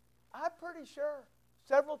 I'm pretty sure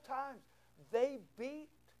several times they beat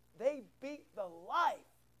the life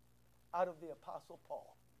out of the Apostle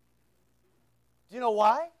Paul. Do you know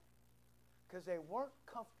why? Because they weren't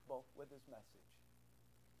comfortable with his message.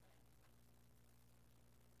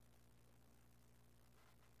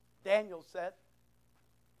 Daniel said,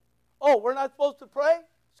 oh, we're not supposed to pray?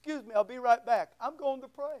 Excuse me, I'll be right back. I'm going to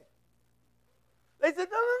pray. They said,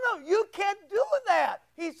 no, you can't do that.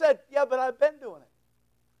 He said, yeah, but I've been doing it.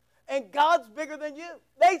 And God's bigger than you.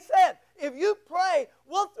 They said, if you pray,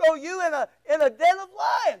 we'll throw you in a den of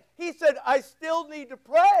lions. He said, I still need to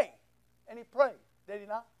pray. And he prayed. Did he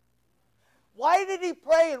not? Why did he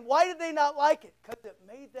pray and why did they not like it? Because it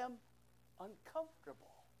made them uncomfortable.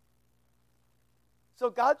 So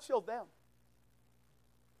God showed them.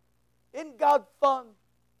 Isn't God fun?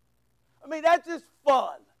 I mean, that's just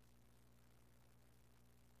fun.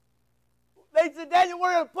 They said, Daniel,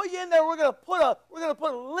 we're going to put you in there. We're going to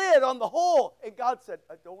put a lid on the hole. And God said,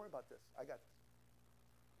 don't worry about this. I got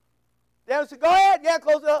this. Daniel said, go ahead. Yeah,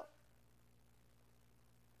 close it up.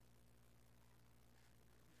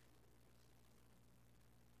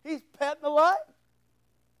 He's petting the lion.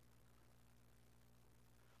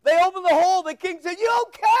 They opened the hole. The king said, you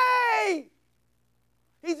okay?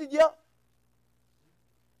 He said, yep.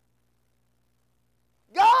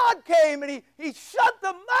 God came and he shut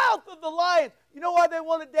the mouth of the lions. You know why they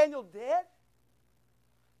wanted Daniel dead?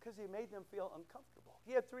 Because he made them feel uncomfortable.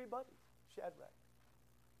 He had 3 buddies, Shadrach,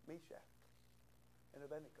 Meshach, and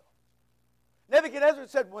Abednego. Nebuchadnezzar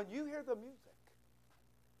said, when you hear the music,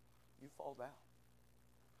 you fall down.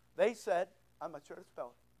 They said, I'm not sure to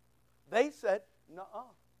spell it. They said, nuh-uh.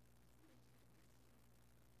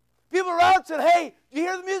 People around said, hey, do you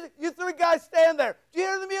hear the music? You 3 guys stand there. Do you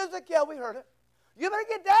hear the music? Yeah, we heard it. You better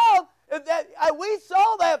get down. We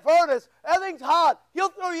saw that furnace. That thing's hot. He'll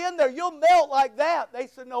throw you in there. You'll melt like that. They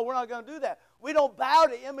said, no, we're not going to do that. We don't bow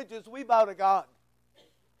to images. We bow to God.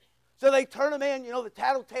 So they turn him in. You know, the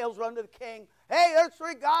tattletales run to the king. Hey, there's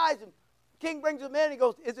 3 guys. And the king brings them in. He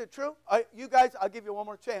goes, is it true? You guys, I'll give you one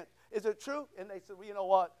more chance. Is it true? And they said, well, you know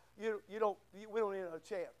what? We don't need another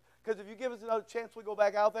chance. Because if you give us another chance, we go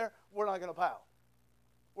back out there, we're not going to bow.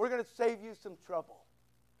 We're going to save you some trouble.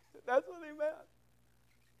 That's what he meant.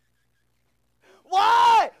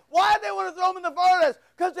 Why? Why did they want to throw them in the furnace?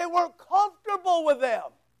 Because they weren't comfortable with them.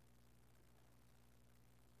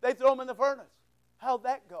 They throw them in the furnace. How'd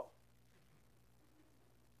that go?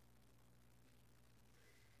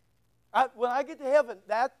 When I get to heaven,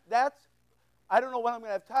 that's, I don't know when I'm going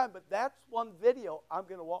to have time, but that's one video I'm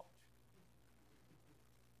going to watch.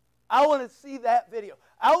 I want to see that video.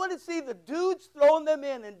 I want to see the dudes throwing them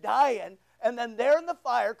in and dying, and then they're in the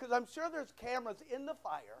fire, because I'm sure there's cameras in the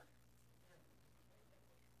fire.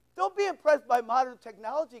 Don't be impressed by modern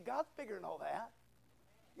technology. God's bigger than all that.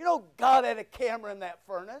 You know, God had a camera in that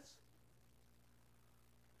furnace.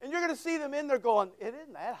 And you're going to see them in there going, it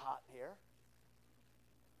isn't that hot in here.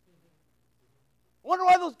 Wonder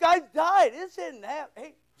why those guys died. It isn't that.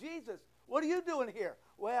 Hey, Jesus, what are you doing here?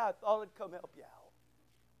 Well, I thought I'd come help you out.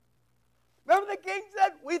 Remember the king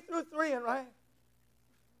said, we threw 3 in, right?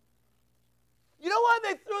 You know why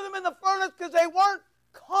they threw them in the furnace? Because they weren't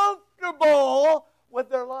comfortable with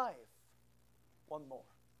their life. One more.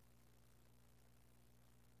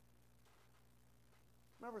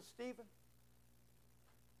 Remember Stephen?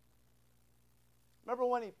 Remember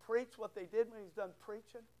when he preached, what they did when he's done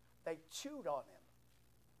preaching? They chewed on him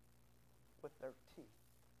with their teeth.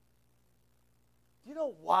 Do you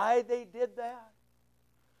know why they did that?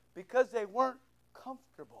 Because they weren't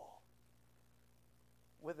comfortable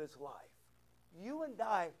with his life. You and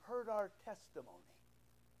I heard our testimony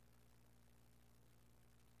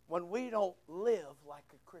when we don't live like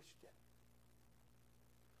a Christian.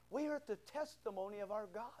 We heard the testimony of our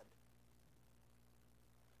God.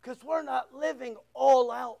 Because we're not living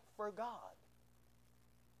all out for God.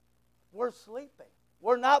 We're sleeping.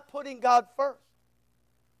 We're not putting God first.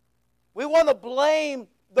 We want to blame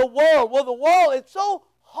the world. Well, the world, it's so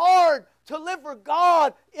hard to live for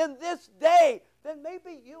God in this day. Then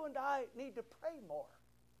maybe you and I need to pray more.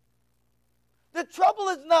 The trouble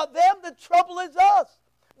is not them. The trouble is us.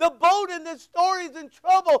 The boat in this story is in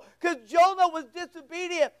trouble because Jonah was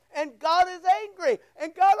disobedient and God is angry.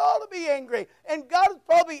 And God ought to be angry. And God is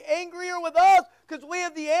probably angrier with us because we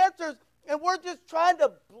have the answers and we're just trying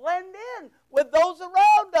to blend in with those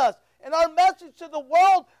around us. And our message to the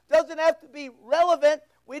world doesn't have to be relevant.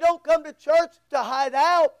 We don't come to church to hide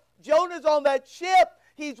out. Jonah's on that ship.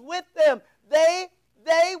 He's with them. They,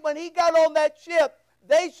 when he got on that ship,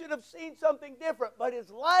 they should have seen something different, but his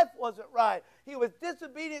life wasn't right. He was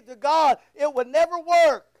disobedient to God. It would never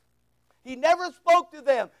work. He never spoke to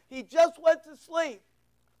them. He just went to sleep.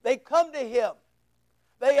 They come to him.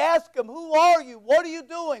 They ask him, who are you? What are you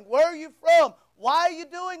doing? Where are you from? Why are you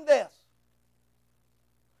doing this?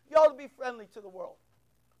 You ought to be friendly to the world,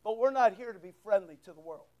 but we're not here to be friendly to the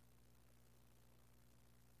world.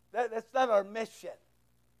 That's not our mission.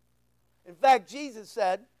 In fact, Jesus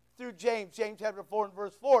said, through James chapter 4 and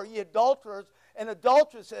verse 4, ye adulterers and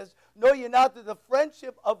adulteresses, know ye not that the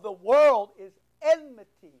friendship of the world is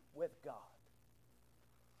enmity with God.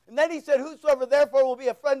 And then he said, whosoever therefore will be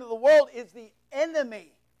a friend of the world is the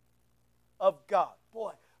enemy of God.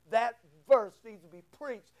 Boy, that verse needs to be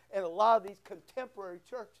preached in a lot of these contemporary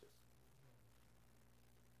churches.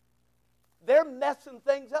 They're messing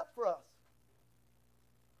things up for us.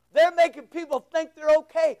 They're making people think they're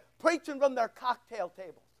okay, preaching from their cocktail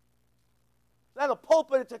tables. It's not a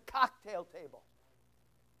pulpit, it's a cocktail table.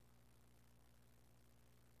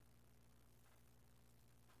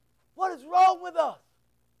 What is wrong with us?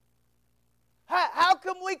 How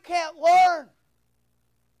come we can't learn?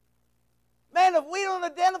 Man, if we don't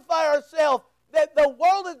identify ourselves, that the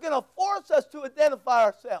world is going to force us to identify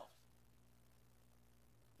ourselves.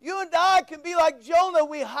 You and I can be like Jonah.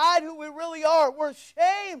 We hide who we really are. We're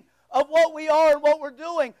ashamed of what we are and what we're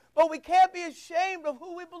doing. But we can't be ashamed of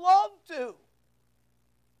who we belong to.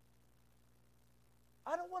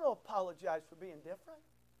 I don't want to apologize for being different.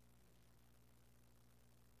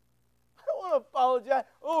 I don't want to apologize.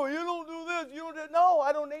 Oh, you don't do this. You don't do. No,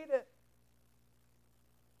 I don't need it.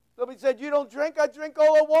 Somebody said, you don't drink. I drink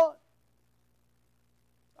all I want.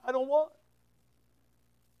 I don't want.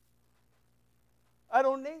 I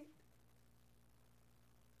don't need.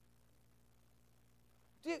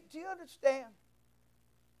 Do you understand?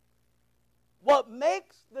 What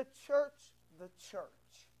makes the church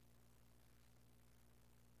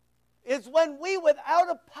is when we, without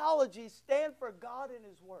apology, stand for God and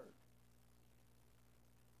His Word.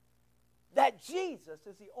 That Jesus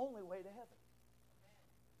is the only way to heaven.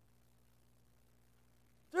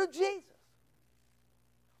 Through Jesus.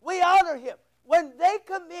 We honor Him. When they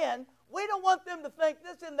come in, we don't want them to think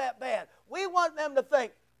this isn't that bad. We want them to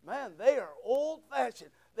think, man, they are old-fashioned.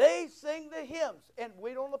 They sing the hymns, and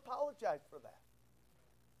we don't apologize for that.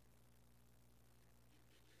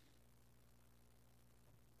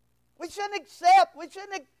 We shouldn't accept, we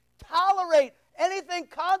shouldn't tolerate anything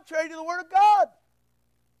contrary to the Word of God.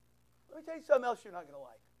 Let me tell you something else you're not going to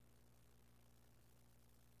like.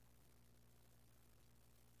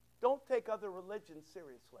 Don't take other religions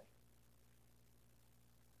seriously.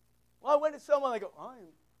 Well, I went to someone, they go,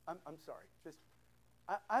 I'm sorry.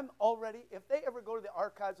 I'm already, if they ever go to the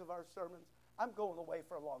archives of our sermons, I'm going away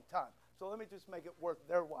for a long time. So let me just make it worth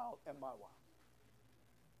their while and my while.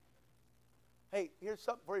 Hey, here's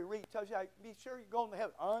something for you to read. It tells you, be sure you're going to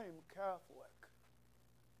heaven. I'm Catholic.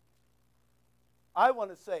 I want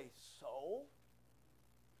to say, so?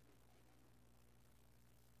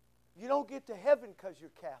 You don't get to heaven because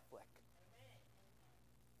you're Catholic.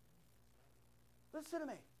 Listen to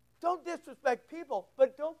me. Don't disrespect people,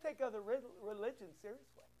 but don't take other religions seriously.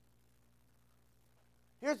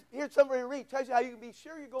 Here's somebody to read. Tells you how you can be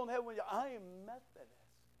sure you're going to heaven when I am Methodist.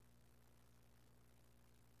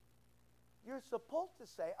 You're supposed to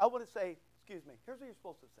say, I want to say, excuse me, here's what you're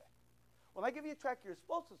supposed to say. When I give you a tract, you're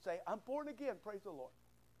supposed to say, I'm born again, praise the Lord.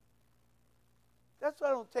 That's why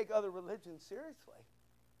I don't take other religions seriously.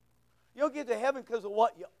 You don't get to heaven because of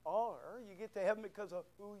what you are. You get to heaven because of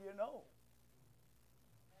who you know.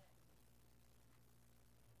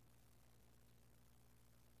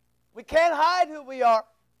 We can't hide who we are.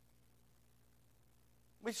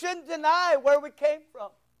 We shouldn't deny where we came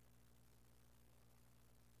from.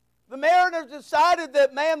 The mariners decided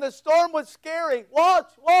that, man, the storm was scary.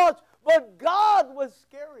 Watch, but God was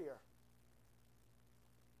scarier.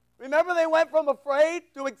 Remember, they went from afraid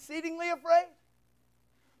to exceedingly afraid?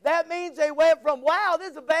 That means they went from, wow,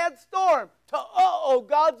 this is a bad storm, to, uh-oh,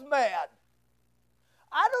 God's mad.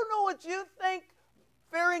 I don't know what you think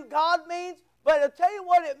fearing God means, but I'll tell you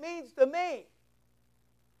what it means to me.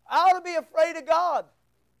 I ought to be afraid of God.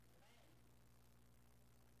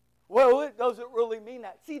 Well, it doesn't really mean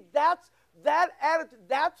that. See, that attitude,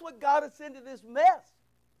 that's what got us into this mess.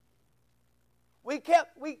 We've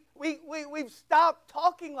stopped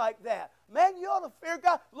talking like that. Man, you ought to fear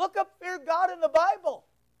God. Look up fear God in the Bible.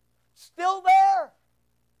 Still there.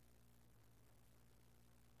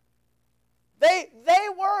 They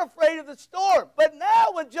were afraid of the storm. But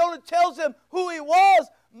now when Jonah tells them who he was,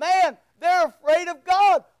 man, they're afraid of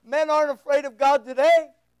God. Men aren't afraid of God today.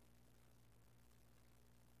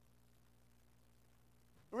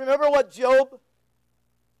 Remember what Job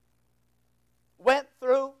went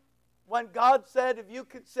through when God said, if you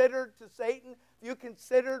considered to Satan, if you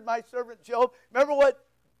considered my servant Job. Remember what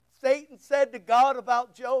Satan said to God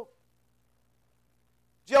about Job?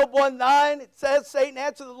 Job 1:9, it says, Satan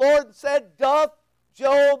answered the Lord and said, doth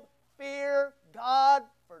Job fear God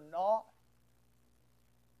for naught?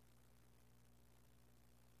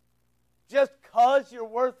 Just because you're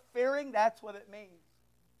worth fearing, that's what it means.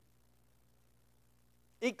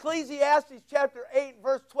 Ecclesiastes chapter 8,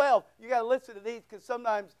 verse 12. You got to listen to these because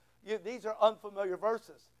sometimes these are unfamiliar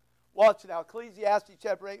verses. Watch now. Ecclesiastes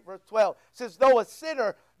chapter 8, verse 12. It says, though a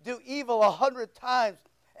sinner do evil 100 times,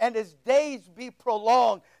 and his days be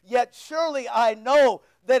prolonged, yet surely I know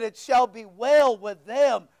that it shall be well with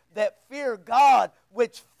them that fear God,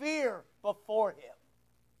 which fear before him.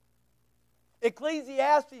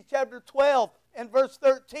 Ecclesiastes chapter 12 and verse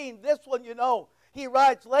 13. This one you know. He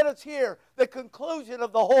writes, let us hear the conclusion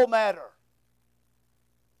of the whole matter.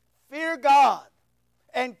 Fear God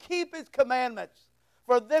and keep his commandments,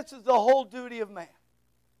 for this is the whole duty of man.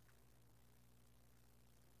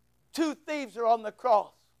 Two thieves are on the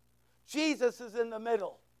cross. Jesus is in the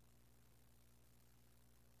middle.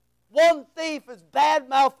 One thief is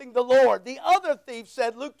bad-mouthing the Lord. The other thief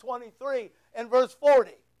said, Luke 23 and verse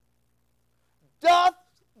 40, dost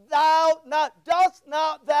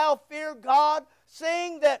not thou fear God,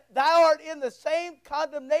 seeing that thou art in the same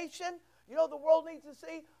condemnation? You know what the world needs to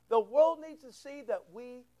see? The world needs to see that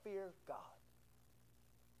we fear God.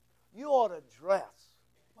 You ought to dress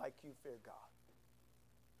like you fear God.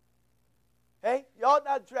 Hey, you ought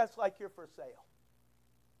not dress like you're for sale.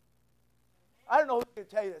 I don't know who can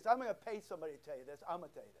tell you this. I'm going to pay somebody to tell you this. I'm going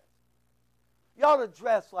to tell you this. You ought to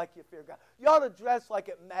dress like you fear God. You ought to dress like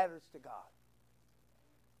it matters to God.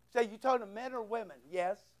 Say, you talking to men or women?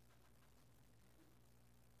 Yes.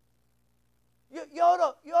 You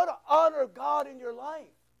ought to honor God in your life.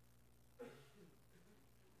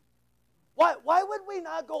 Why would we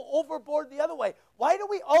not go overboard the other way? Why do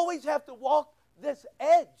we always have to walk this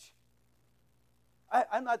edge?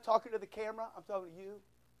 I'm not talking to the camera. I'm talking to you.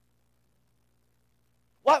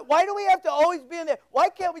 Why do we have to always be in there? Why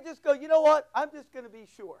can't we just go, you know what? I'm just going to be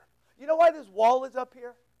sure. You know why this wall is up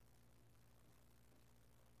here?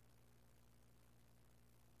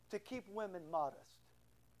 To keep women modest.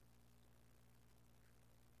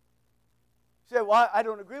 You say, well, I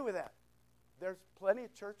don't agree with that. There's plenty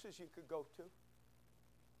of churches you could go to.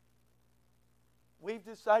 We've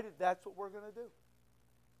decided that's what we're going to do.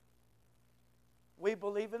 We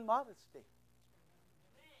believe in modesty.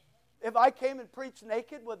 If I came and preached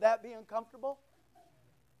naked, would that be uncomfortable?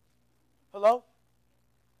 Hello?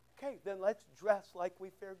 Okay, then let's dress like we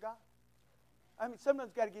fear God. I mean,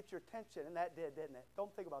 sometimes got to get your attention, and that did, didn't it?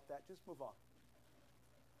 Don't think about that. Just move on.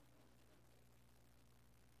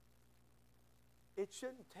 It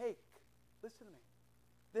shouldn't take, listen to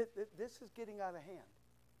me, this is getting out of hand.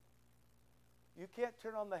 You can't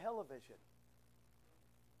turn on the television.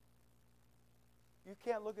 You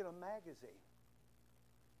can't look at a magazine,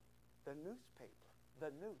 the newspaper,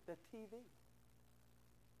 the TV.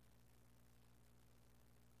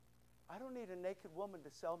 I don't need a naked woman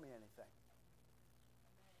to sell me anything.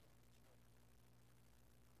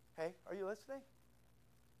 Hey, are you listening?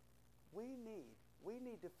 We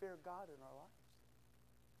need to fear God in our lives.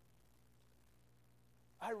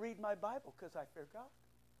 I read my Bible because I fear God.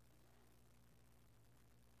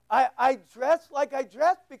 I dress like I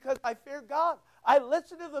dress because I fear God. I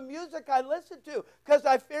listen to the music I listen to because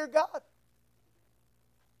I fear God.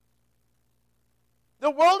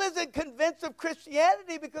 The world isn't convinced of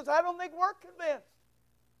Christianity because I don't think we're convinced.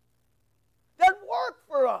 It doesn't work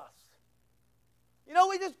for us. You know,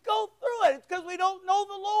 we just go through it. It's because we don't know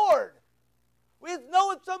the Lord. We just know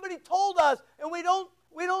what somebody told us, and we don't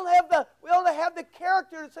have the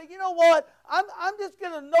character to say, you know what, I'm just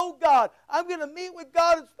going to know God. I'm going to meet with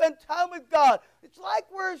God and spend time with God. It's like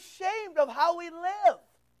we're ashamed of how we live.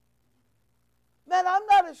 Man, I'm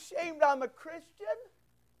not ashamed I'm a Christian.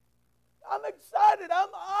 I'm excited. I'm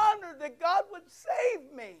honored that God would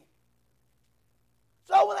save me.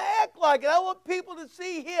 So I want to act like it. I want people to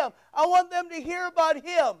see Him. I want them to hear about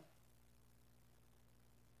Him.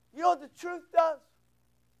 You know what the truth does?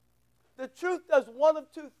 The truth does one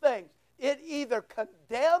of two things. It either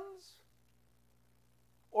condemns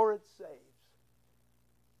or it saves.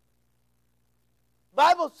 The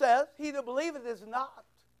Bible says, he that believeth is not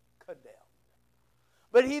condemned.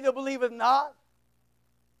 But he that believeth not,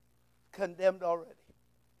 condemned already.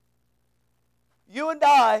 You and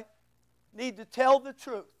I need to tell the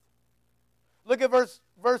truth. Look at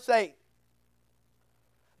verse 8.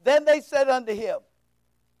 Then they said unto him,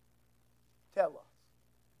 tell us.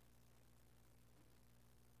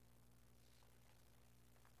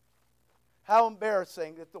 How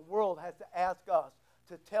embarrassing that the world has to ask us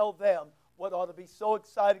to tell them what ought to be so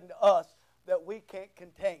exciting to us that we can't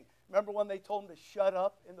contain. Remember when they told him to shut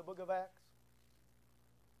up in the book of Acts?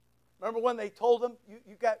 Remember when they told him,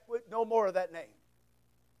 you got no more of that name?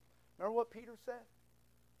 Remember what Peter said?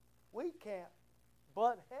 We can't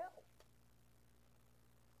but help.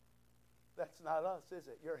 That's not us, is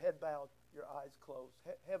it? Your head bowed, your eyes closed.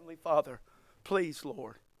 Heavenly Father, please,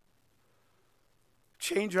 Lord,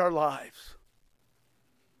 change our lives.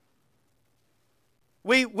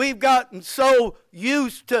 We've gotten so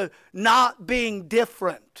used to not being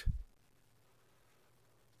different.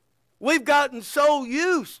 We've gotten so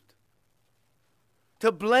used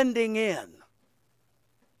to blending in.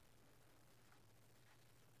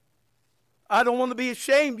 I don't want to be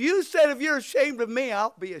ashamed. You said if you're ashamed of me,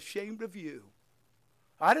 I'll be ashamed of you.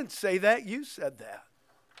 I didn't say that. You said that.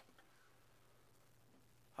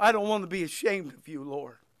 I don't want to be ashamed of you,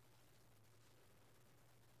 Lord.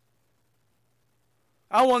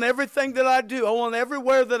 I want everything that I do. I want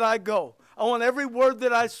everywhere that I go. I want every word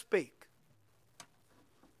that I speak.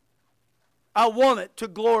 I want it to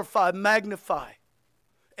glorify, magnify,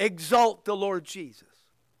 exalt the Lord Jesus.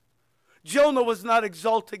 Jonah was not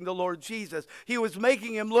exalting the Lord Jesus. He was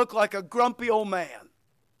making him look like a grumpy old man.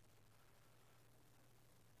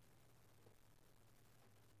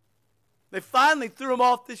 They finally threw him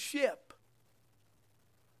off the ship.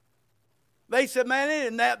 They said, man, it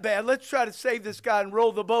isn't that bad. Let's try to save this guy and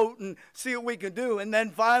row the boat and see what we can do. And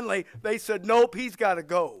then finally they said, nope, he's got to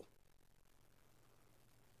go.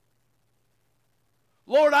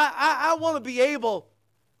 Lord, I want to be able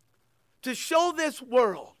to show this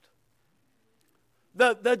world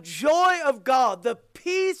the joy of God, the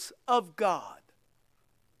peace of God.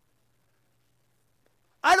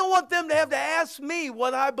 I don't want them to have to ask me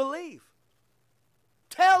what I believe.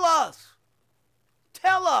 Tell us.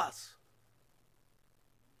 Tell us.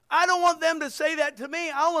 I don't want them to say that to me.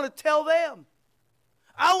 I want to tell them.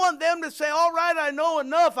 I want them to say, all right, I know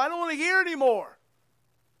enough. I don't want to hear anymore.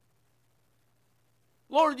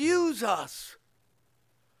 Lord, use us.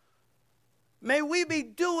 May we be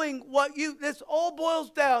doing what this all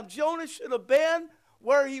boils down. Jonah should have been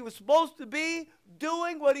where he was supposed to be,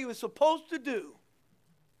 doing what he was supposed to do.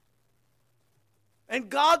 And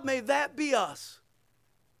God, may that be us.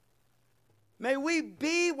 May we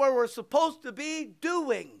be where we're supposed to be,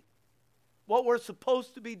 doing what we're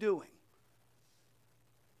supposed to be doing.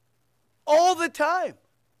 All the time.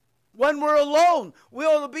 When we're alone, we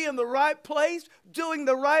ought to be in the right place, doing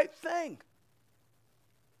the right thing.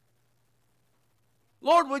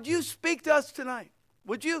 Lord, would you speak to us tonight?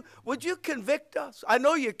 Would you convict us? I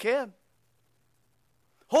know you can.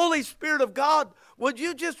 Holy Spirit of God, would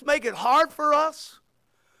you just make it hard for us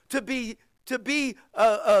to be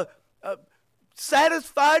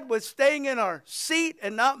satisfied with staying in our seat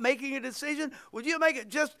and not making a decision? Would you make it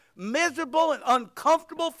just miserable and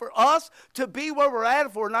uncomfortable for us to be where we're at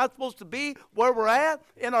if we're not supposed to be where we're at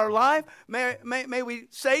in our life? May we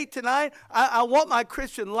say tonight, I want my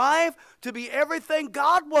Christian life to be everything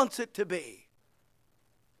God wants it to be.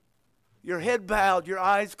 Your head bowed, your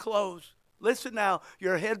eyes closed. Listen now,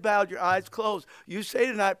 your head bowed, your eyes closed. You say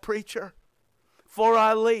tonight, preacher, before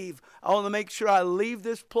I leave, I want to make sure I leave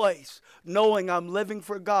this place knowing I'm living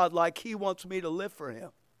for God like He wants me to live for Him.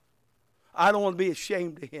 I don't want to be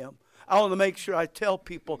ashamed of Him. I want to make sure I tell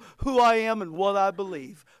people who I am and what I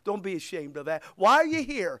believe. Don't be ashamed of that. Why are you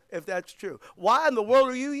here if that's true? Why in the world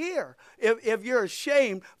are you here if you're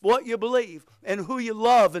ashamed of what you believe and who you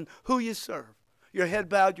love and who you serve? Your head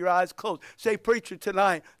bowed, your eyes closed. Say, preacher,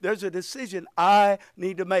 tonight, there's a decision I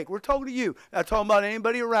need to make. We're talking to you. Not talking about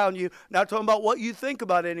anybody around you. Not talking about what you think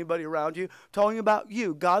about anybody around you. Talking about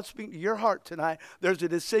you. God speaking to your heart tonight. There's a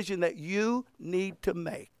decision that you need to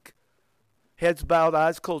make. Heads bowed,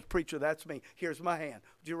 eyes closed. Preacher, that's me. Here's my hand.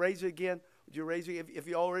 Would you raise it again? Would you raise it? If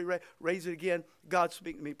you already raise it again. God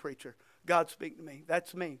speak to me, preacher. God speak to me.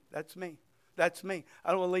 That's me. That's me. That's me.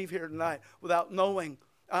 I don't want to leave here tonight without knowing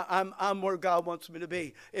I'm where God wants me to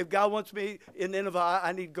be. If God wants me in Nineveh,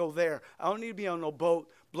 I need to go there. I don't need to be on no boat,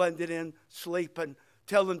 blended in, sleeping,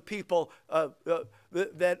 telling people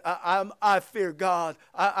that I fear God.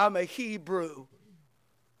 I'm a Hebrew.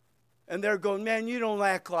 And they're going, man, you don't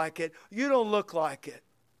act like it. You don't look like it.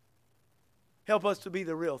 Help us to be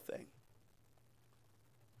the real thing.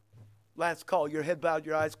 Last call, your head bowed,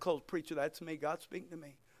 your eyes closed. Preacher, that's me. God speaking to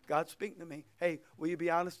me. God speaking to me. Hey, will you be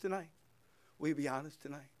honest tonight? Will you be honest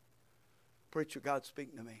tonight? Preacher, God's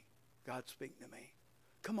speaking to me. God's speaking to me.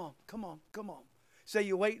 Come on, come on, come on. Say,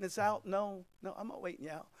 you waiting us out? No, I'm not waiting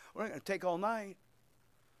you out. We're not going to take all night.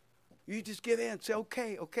 You just get in. Say,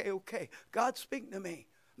 okay. God's speaking to me.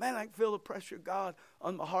 Man, I can feel the pressure of God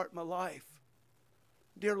on my heart, my life.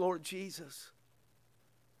 Dear Lord Jesus,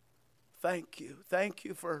 thank you. Thank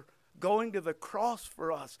you for going to the cross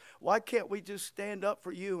for us. Why can't we just stand up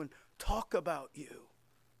for you and talk about you?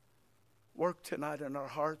 Work tonight in our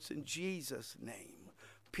hearts in Jesus' name.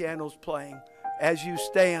 Piano's playing as you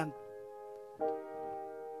stand.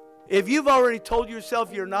 If you've already told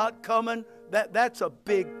yourself you're not coming, that's a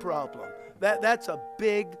big problem. That's a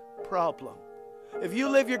big problem. If you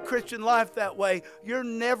live your Christian life that way, you're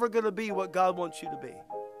never going to be what God wants you to be.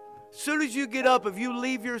 As soon as you get up, if you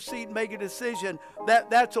leave your seat and make a decision,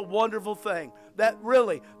 that's a wonderful thing.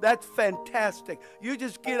 That's fantastic. You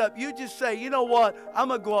just get up. You just say, you know what? I'm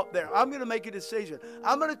going to go up there. I'm going to make a decision.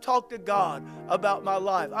 I'm going to talk to God about my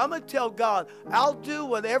life. I'm going to tell God, I'll do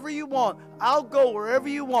whatever you want. I'll go wherever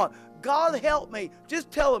you want. God help me. Just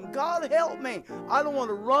tell Him, God help me. I don't want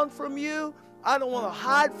to run from you. I don't want to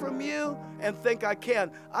hide from you and think I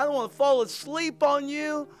can. I don't want to fall asleep on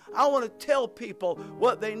you. I want to tell people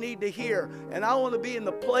what they need to hear. And I want to be in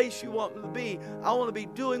the place you want me to be. I want to be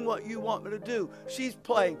doing what you want me to do. She's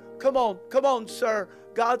playing. Come on, sir.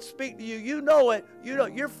 God speak to you. You know it. You know,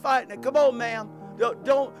 you're fighting it. Come on, ma'am.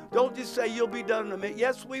 Don't just say you'll be done in a minute.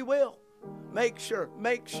 Yes, we will. Make sure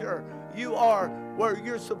you are where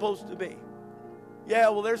you're supposed to be. Yeah,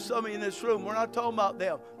 well, there's somebody in this room. We're not talking about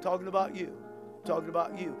them. We're talking about you. Talking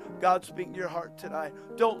about you. God speaking to your heart tonight.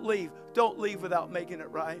 Don't leave. Don't leave without making it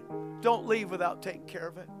right. Don't leave without taking care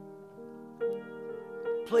of it.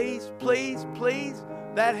 Please, please, please.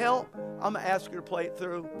 That help? I'm going to ask her to play it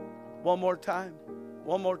through one more time.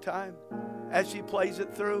 One more time. As she plays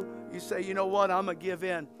it through, you say, you know what? I'm going to give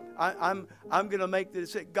in. I'm going to make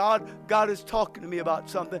this. God is talking to me about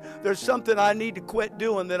something. There's something I need to quit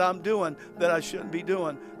doing that I'm doing that I shouldn't be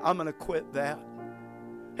doing. I'm going to quit that.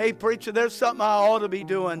 Hey, preacher, there's something I ought to be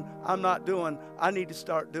doing I'm not doing. I need to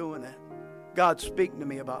start doing it. God's speaking to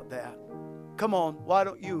me about that. Come on, why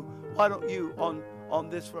don't you on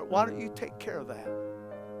this, why don't you take care of that?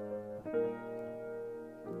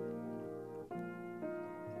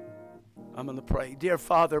 I'm going to pray. Dear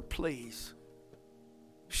Father, please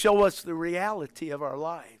show us the reality of our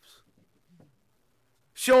lives.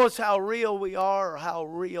 Show us how real we are or how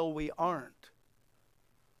real we aren't.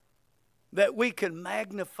 That we can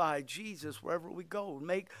magnify Jesus wherever we go.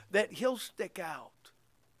 That He'll stick out.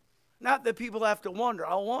 Not that people have to wonder.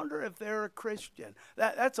 I wonder if they're a Christian.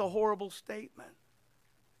 That's a horrible statement.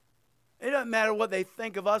 It doesn't matter what they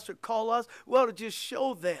think of us or call us. We ought to just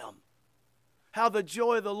show them. how the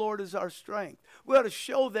joy of the Lord is our strength. We ought to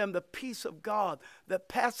show them the peace of God that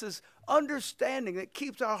passes understanding, that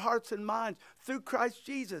keeps our hearts and minds through Christ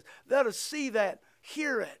Jesus. They ought to see that,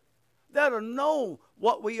 hear it. They ought to know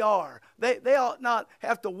what we are. They ought not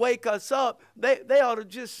have to wake us up. They ought to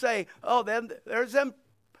just say, oh, there's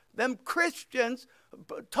them Christians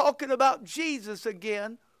talking about Jesus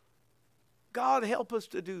again. God, help us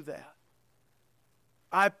to do that.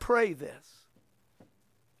 I pray this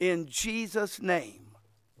in Jesus' name.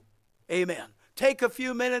 Amen. Take a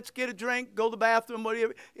few minutes, get a drink, go to the bathroom,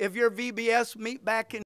 whatever. If you're VBS, meet back in